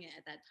watching it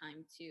at that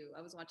time too.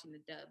 I was watching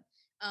the dub.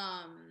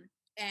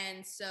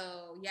 And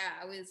so,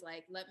 I was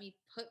like, let me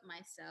put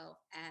myself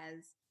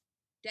as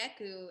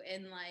Deku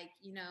and like,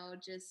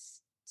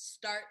 just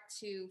start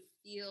to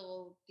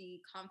feel the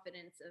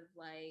confidence of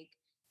like,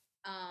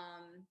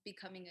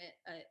 becoming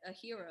a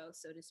hero,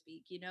 so to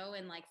speak,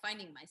 and like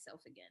finding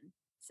myself again.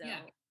 So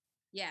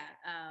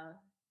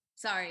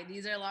sorry,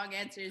 these are long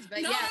answers,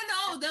 but no,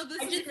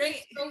 this is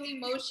great. So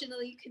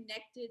emotionally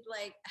connected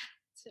like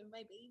to my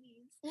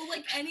babies. Well,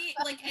 like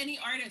any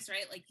artist,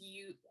 right? Like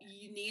you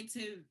need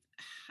to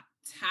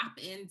tap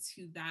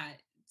into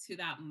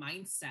that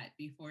mindset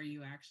before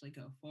you actually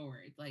go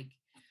forward. Like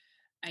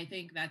I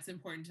think that's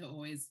important to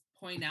always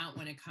point out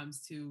when it comes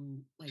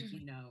to like,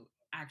 you know,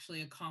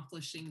 actually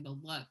accomplishing the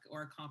look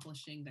or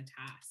accomplishing the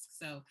task.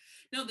 So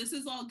no, this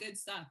is all good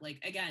stuff. Like,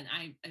 again,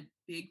 I'm a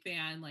big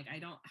fan. Like, I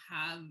don't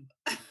have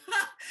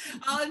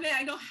I'll admit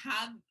I don't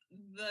have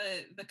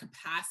the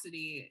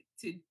capacity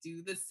to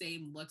do the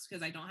same looks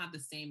because I don't have the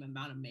same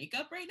amount of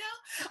makeup right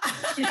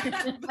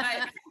now.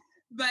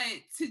 But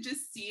to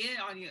just see it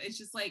on you, it's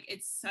just like,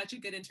 it's such a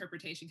good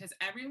interpretation because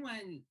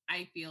everyone,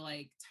 I feel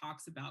like,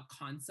 talks about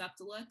concept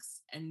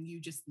looks and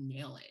you just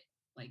nail it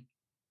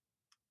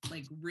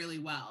like really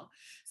well.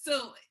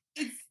 So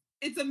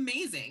it's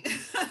amazing.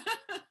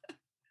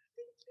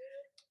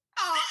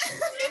 Oh.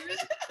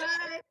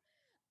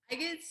 I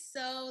get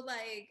so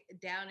like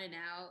down and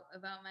out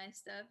about my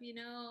stuff, you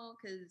know,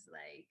 because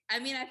like, I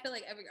mean, I feel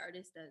like every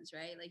artist does,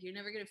 right? Like, you're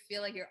never gonna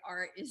feel like your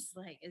art is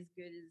like as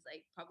good as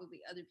like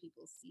probably other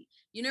people see.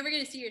 You're never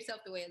gonna see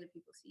yourself the way other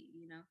people see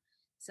you, you know.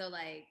 So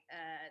like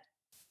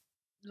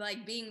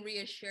being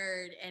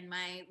reassured, and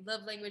my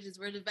love language is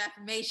words of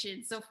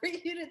affirmation. So for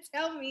you to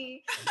tell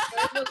me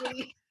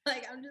verbally,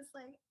 like, I'm just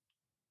like.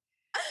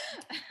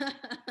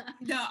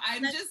 No,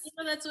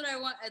 that's what I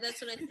want. That's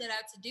what I set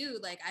out to do.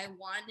 Like, I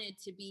wanted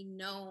to be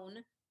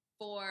known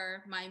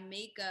for my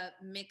makeup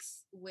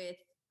mixed with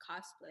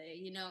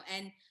cosplay, you know,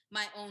 and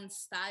my own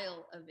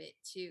style of it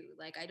too.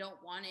 Like, I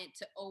don't want it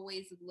to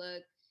always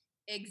look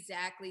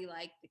exactly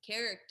like the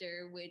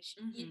character, which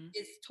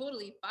is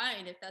totally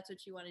fine if that's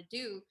what you want to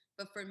do.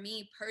 But for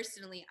me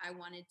personally, I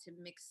wanted to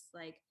mix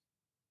like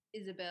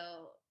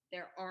Isabel,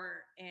 their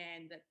art,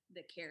 and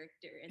the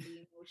character and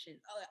the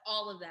emotions,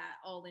 all of that,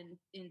 all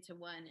into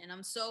one. And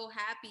I'm so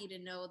happy to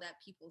know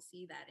that people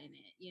see that in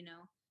it, you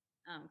know,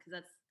 because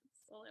that's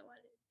all I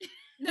wanted.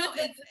 No,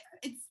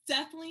 it's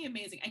definitely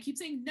amazing. I keep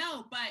saying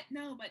no, but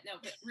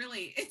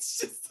really, it's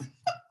just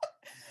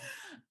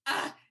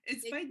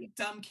it's my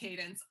dumb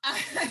cadence.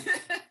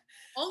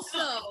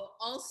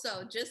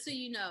 Also, just so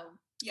you know,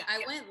 yeah,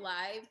 I went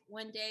live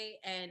one day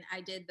and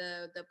I did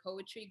the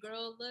poetry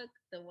girl look,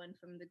 the one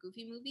from the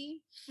Goofy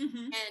movie,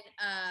 and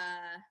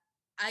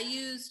I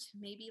used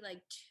maybe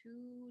like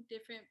 2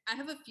 different. I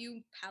have a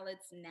few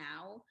palettes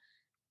now,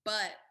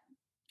 but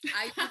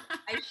I use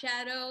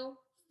eyeshadow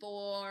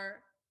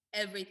for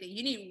everything.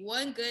 You need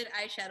one good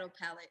eyeshadow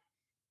palette.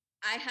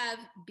 I have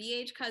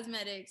BH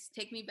Cosmetics.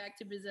 Take me back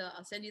to Brazil.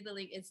 I'll send you the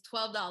link. It's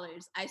 $12.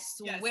 I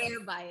swear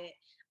by it.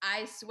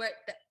 I swear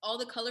that all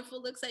the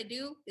colorful looks I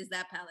do is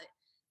that palette.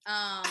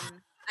 I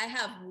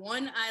have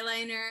one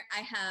eyeliner.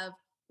 I have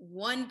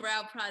one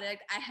brow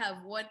product. I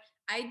have one.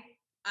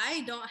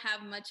 I don't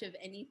have much of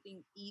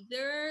anything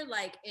either.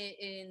 Like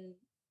in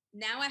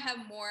now, I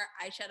have more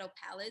eyeshadow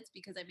palettes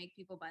because I make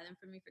people buy them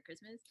for me for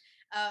Christmas.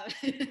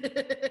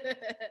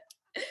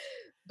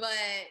 But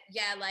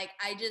yeah, like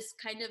I just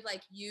kind of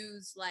like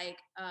use like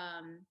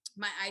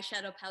my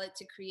eyeshadow palette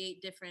to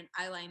create different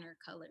eyeliner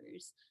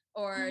colors,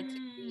 or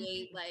to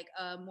create like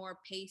more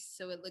paste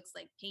so it looks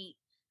like paint.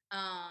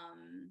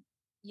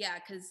 Yeah,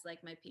 because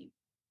like my paint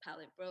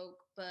palette broke.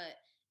 But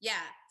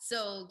yeah,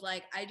 so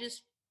like I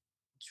just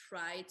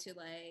try to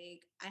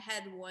like, I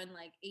had one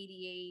like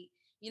 88,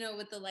 you know,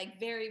 with the like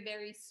very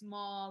very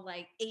small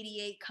like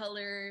 88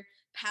 color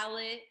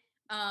palette,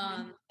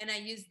 and I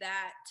used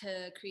that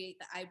to create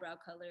the eyebrow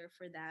color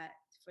for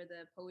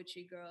the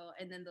poetry girl,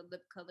 and then the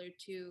lip color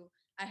too.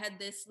 I had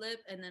this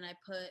lip, and then I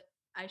put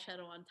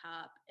eyeshadow on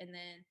top, and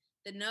then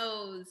the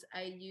nose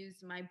I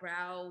used my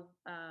brow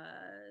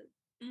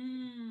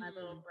my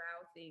little brow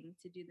thing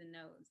to do the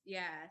nose.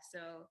 Yeah,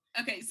 so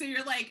okay, so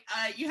you're like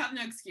you have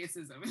no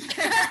excuses over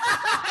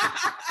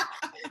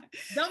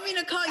don't mean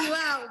to call you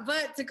out,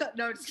 but to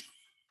no.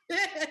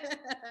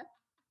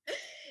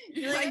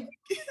 You're like,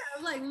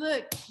 I'm like,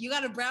 look, you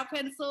got a brow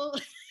pencil.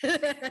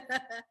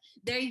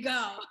 There you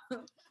go.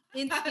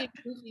 Instant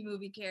Goofy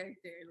movie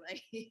character.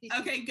 Like,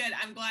 okay, good.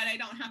 I'm glad I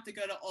don't have to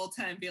go to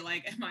Ulta and be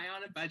like, am I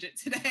on a budget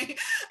today?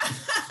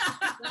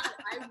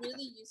 I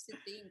really used to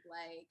think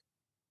like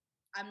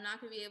I'm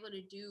not gonna be able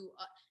to do,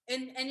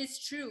 and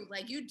it's true.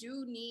 Like, you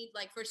do need,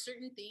 like, for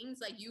certain things,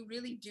 like, you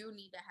really do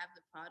need to have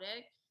the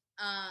product.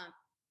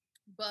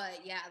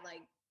 But yeah,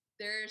 like,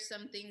 there are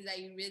some things that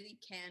you really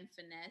can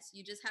finesse.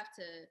 You just have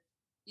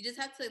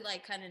to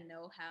like kind of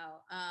know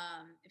how.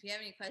 If you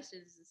have any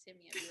questions, just hit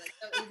me up. Be like,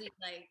 oh, Izzy,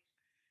 like,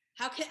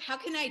 how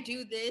can I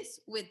do this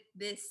with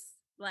this,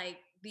 like,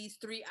 these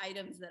 3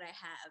 items that I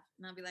have?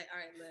 And I'll be like, all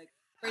right, look,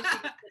 first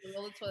you get a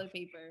roll of toilet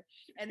paper,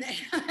 and then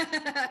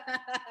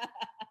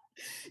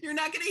you're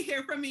not gonna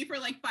hear from me for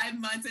like 5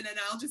 months, and then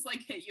I'll just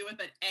like hit you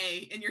with an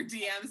A in your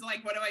DMs.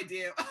 Like, what do I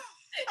do?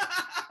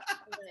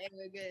 It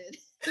was good.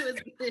 It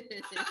was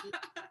good.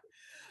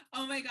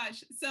 Oh my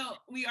gosh. So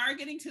we are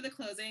getting to the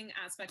closing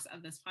aspects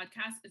of this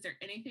podcast. Is there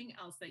anything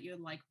else that you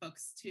would like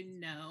folks to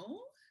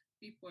know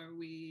before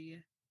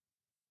we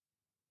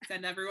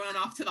send everyone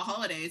off to the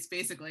holidays,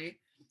 basically?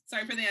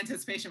 Sorry for the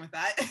anticipation with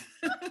that.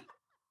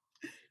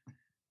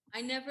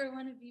 I never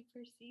want to be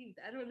perceived.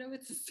 I don't know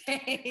what to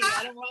say.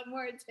 I don't want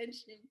more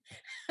attention.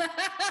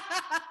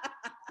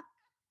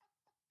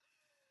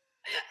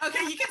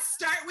 Okay, You can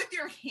start with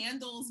your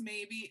handles,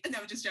 maybe.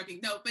 No, just joking.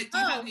 No, but do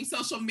you have any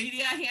social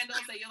media handles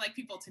that you like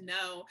people to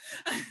know?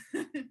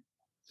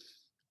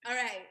 All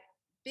right.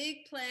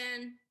 Big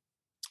plan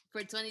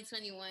for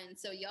 2021.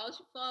 So y'all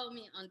should follow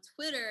me on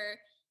Twitter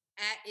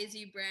at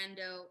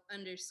IzzyBrando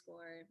 _.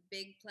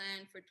 Big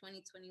plan for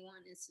 2021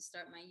 is to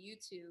start my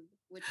YouTube,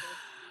 which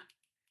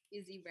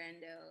is Izzy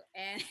Brando.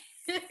 And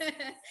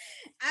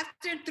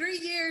after 3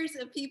 years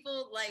of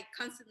people like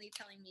constantly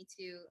telling me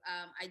to,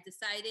 I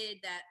decided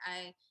that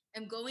I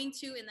am going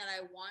to, and that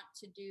I want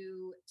to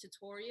do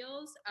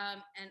tutorials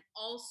and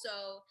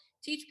also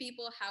teach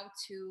people how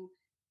to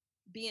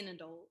be an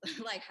adult,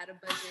 like how to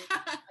budget,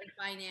 like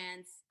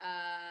finance,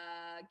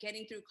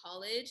 getting through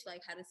college,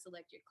 like how to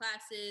select your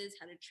classes,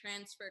 how to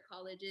transfer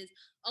colleges,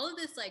 all of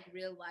this like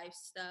real life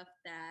stuff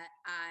that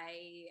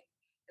I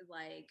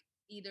like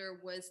either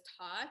was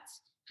taught,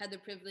 had the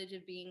privilege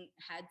of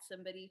had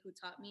somebody who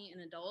taught me,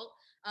 an adult,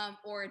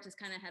 or just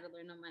kind of had to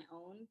learn on my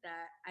own,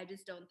 that I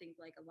just don't think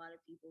like a lot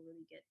of people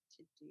really get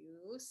to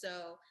do.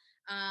 So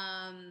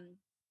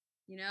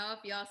you know,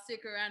 if y'all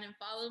stick around and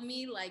follow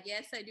me, like,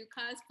 yes, I do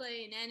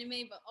cosplay and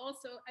anime, but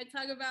also I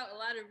talk about a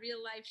lot of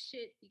real life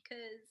shit,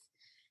 because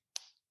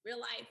real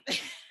life.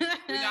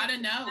 We gotta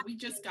know. We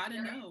just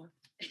gotta know.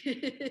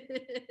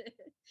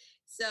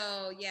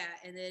 So yeah,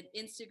 and then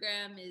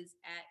Instagram is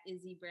at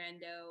Izzy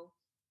Brando.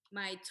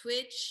 My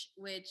Twitch,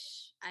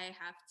 which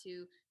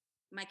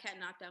my cat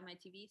knocked out my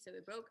TV, so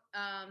it broke.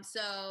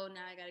 So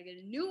now I gotta get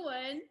a new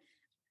one.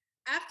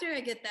 After I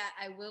get that,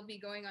 I will be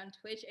going on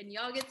Twitch, and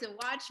y'all get to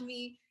watch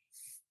me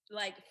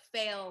like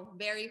fail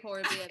very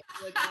horribly at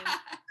video games.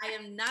 I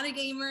am not a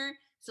gamer,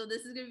 so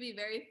this is gonna be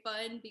very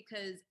fun,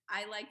 because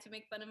I like to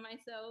make fun of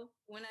myself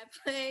when I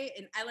play,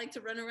 and I like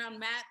to run around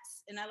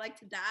maps, and I like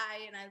to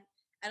die, and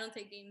I don't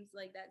take games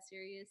like that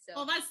serious. So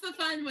well, that's the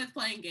fun with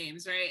playing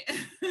games, right?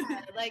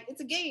 Yeah, like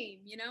it's a game,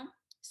 you know.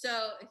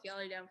 So if y'all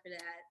are down for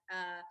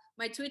that,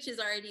 my Twitch is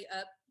already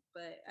up,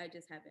 but I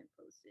just haven't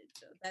posted.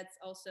 So that's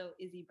also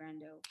Izzy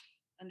Brando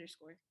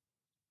 _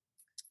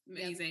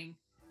 Amazing. Yep.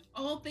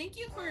 Oh, well, thank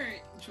you for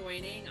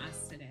joining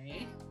us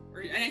today.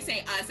 And I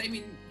say us, I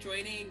mean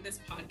joining this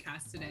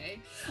podcast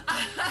today.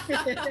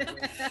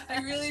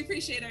 I really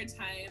appreciate our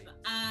time.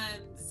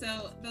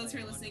 So those who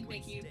are listening,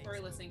 thank you for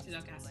listening to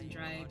Delcast and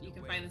Drive. You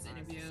can find this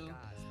interview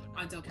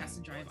on Delcast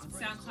and Drive on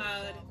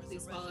SoundCloud.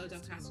 Please follow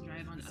Delcast and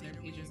Drive on other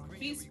pages on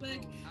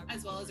Facebook,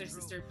 as well as our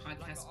sister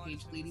podcast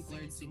page, Lady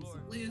Blurred Sings the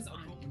Blues,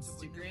 on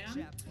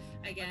Instagram.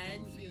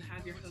 Again, you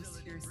have your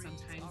host here,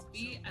 Sometimes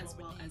B, as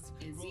well as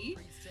Izzy,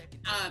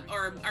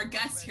 or our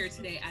guest here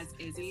today as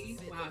Izzy.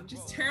 Wow, I'm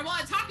just terrible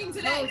at talking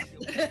today.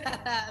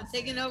 I'm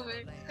taking over.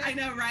 I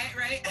know,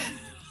 right?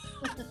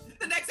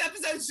 The next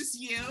episode's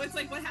just you. It's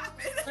like, what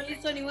happened?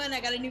 2021,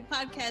 I got a new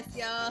podcast,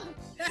 y'all.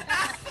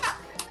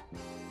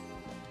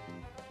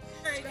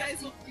 All right,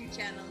 guys.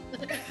 Channel.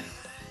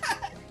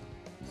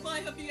 Well,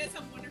 I hope you guys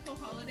have a wonderful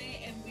holiday,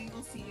 and we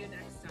will see you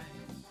next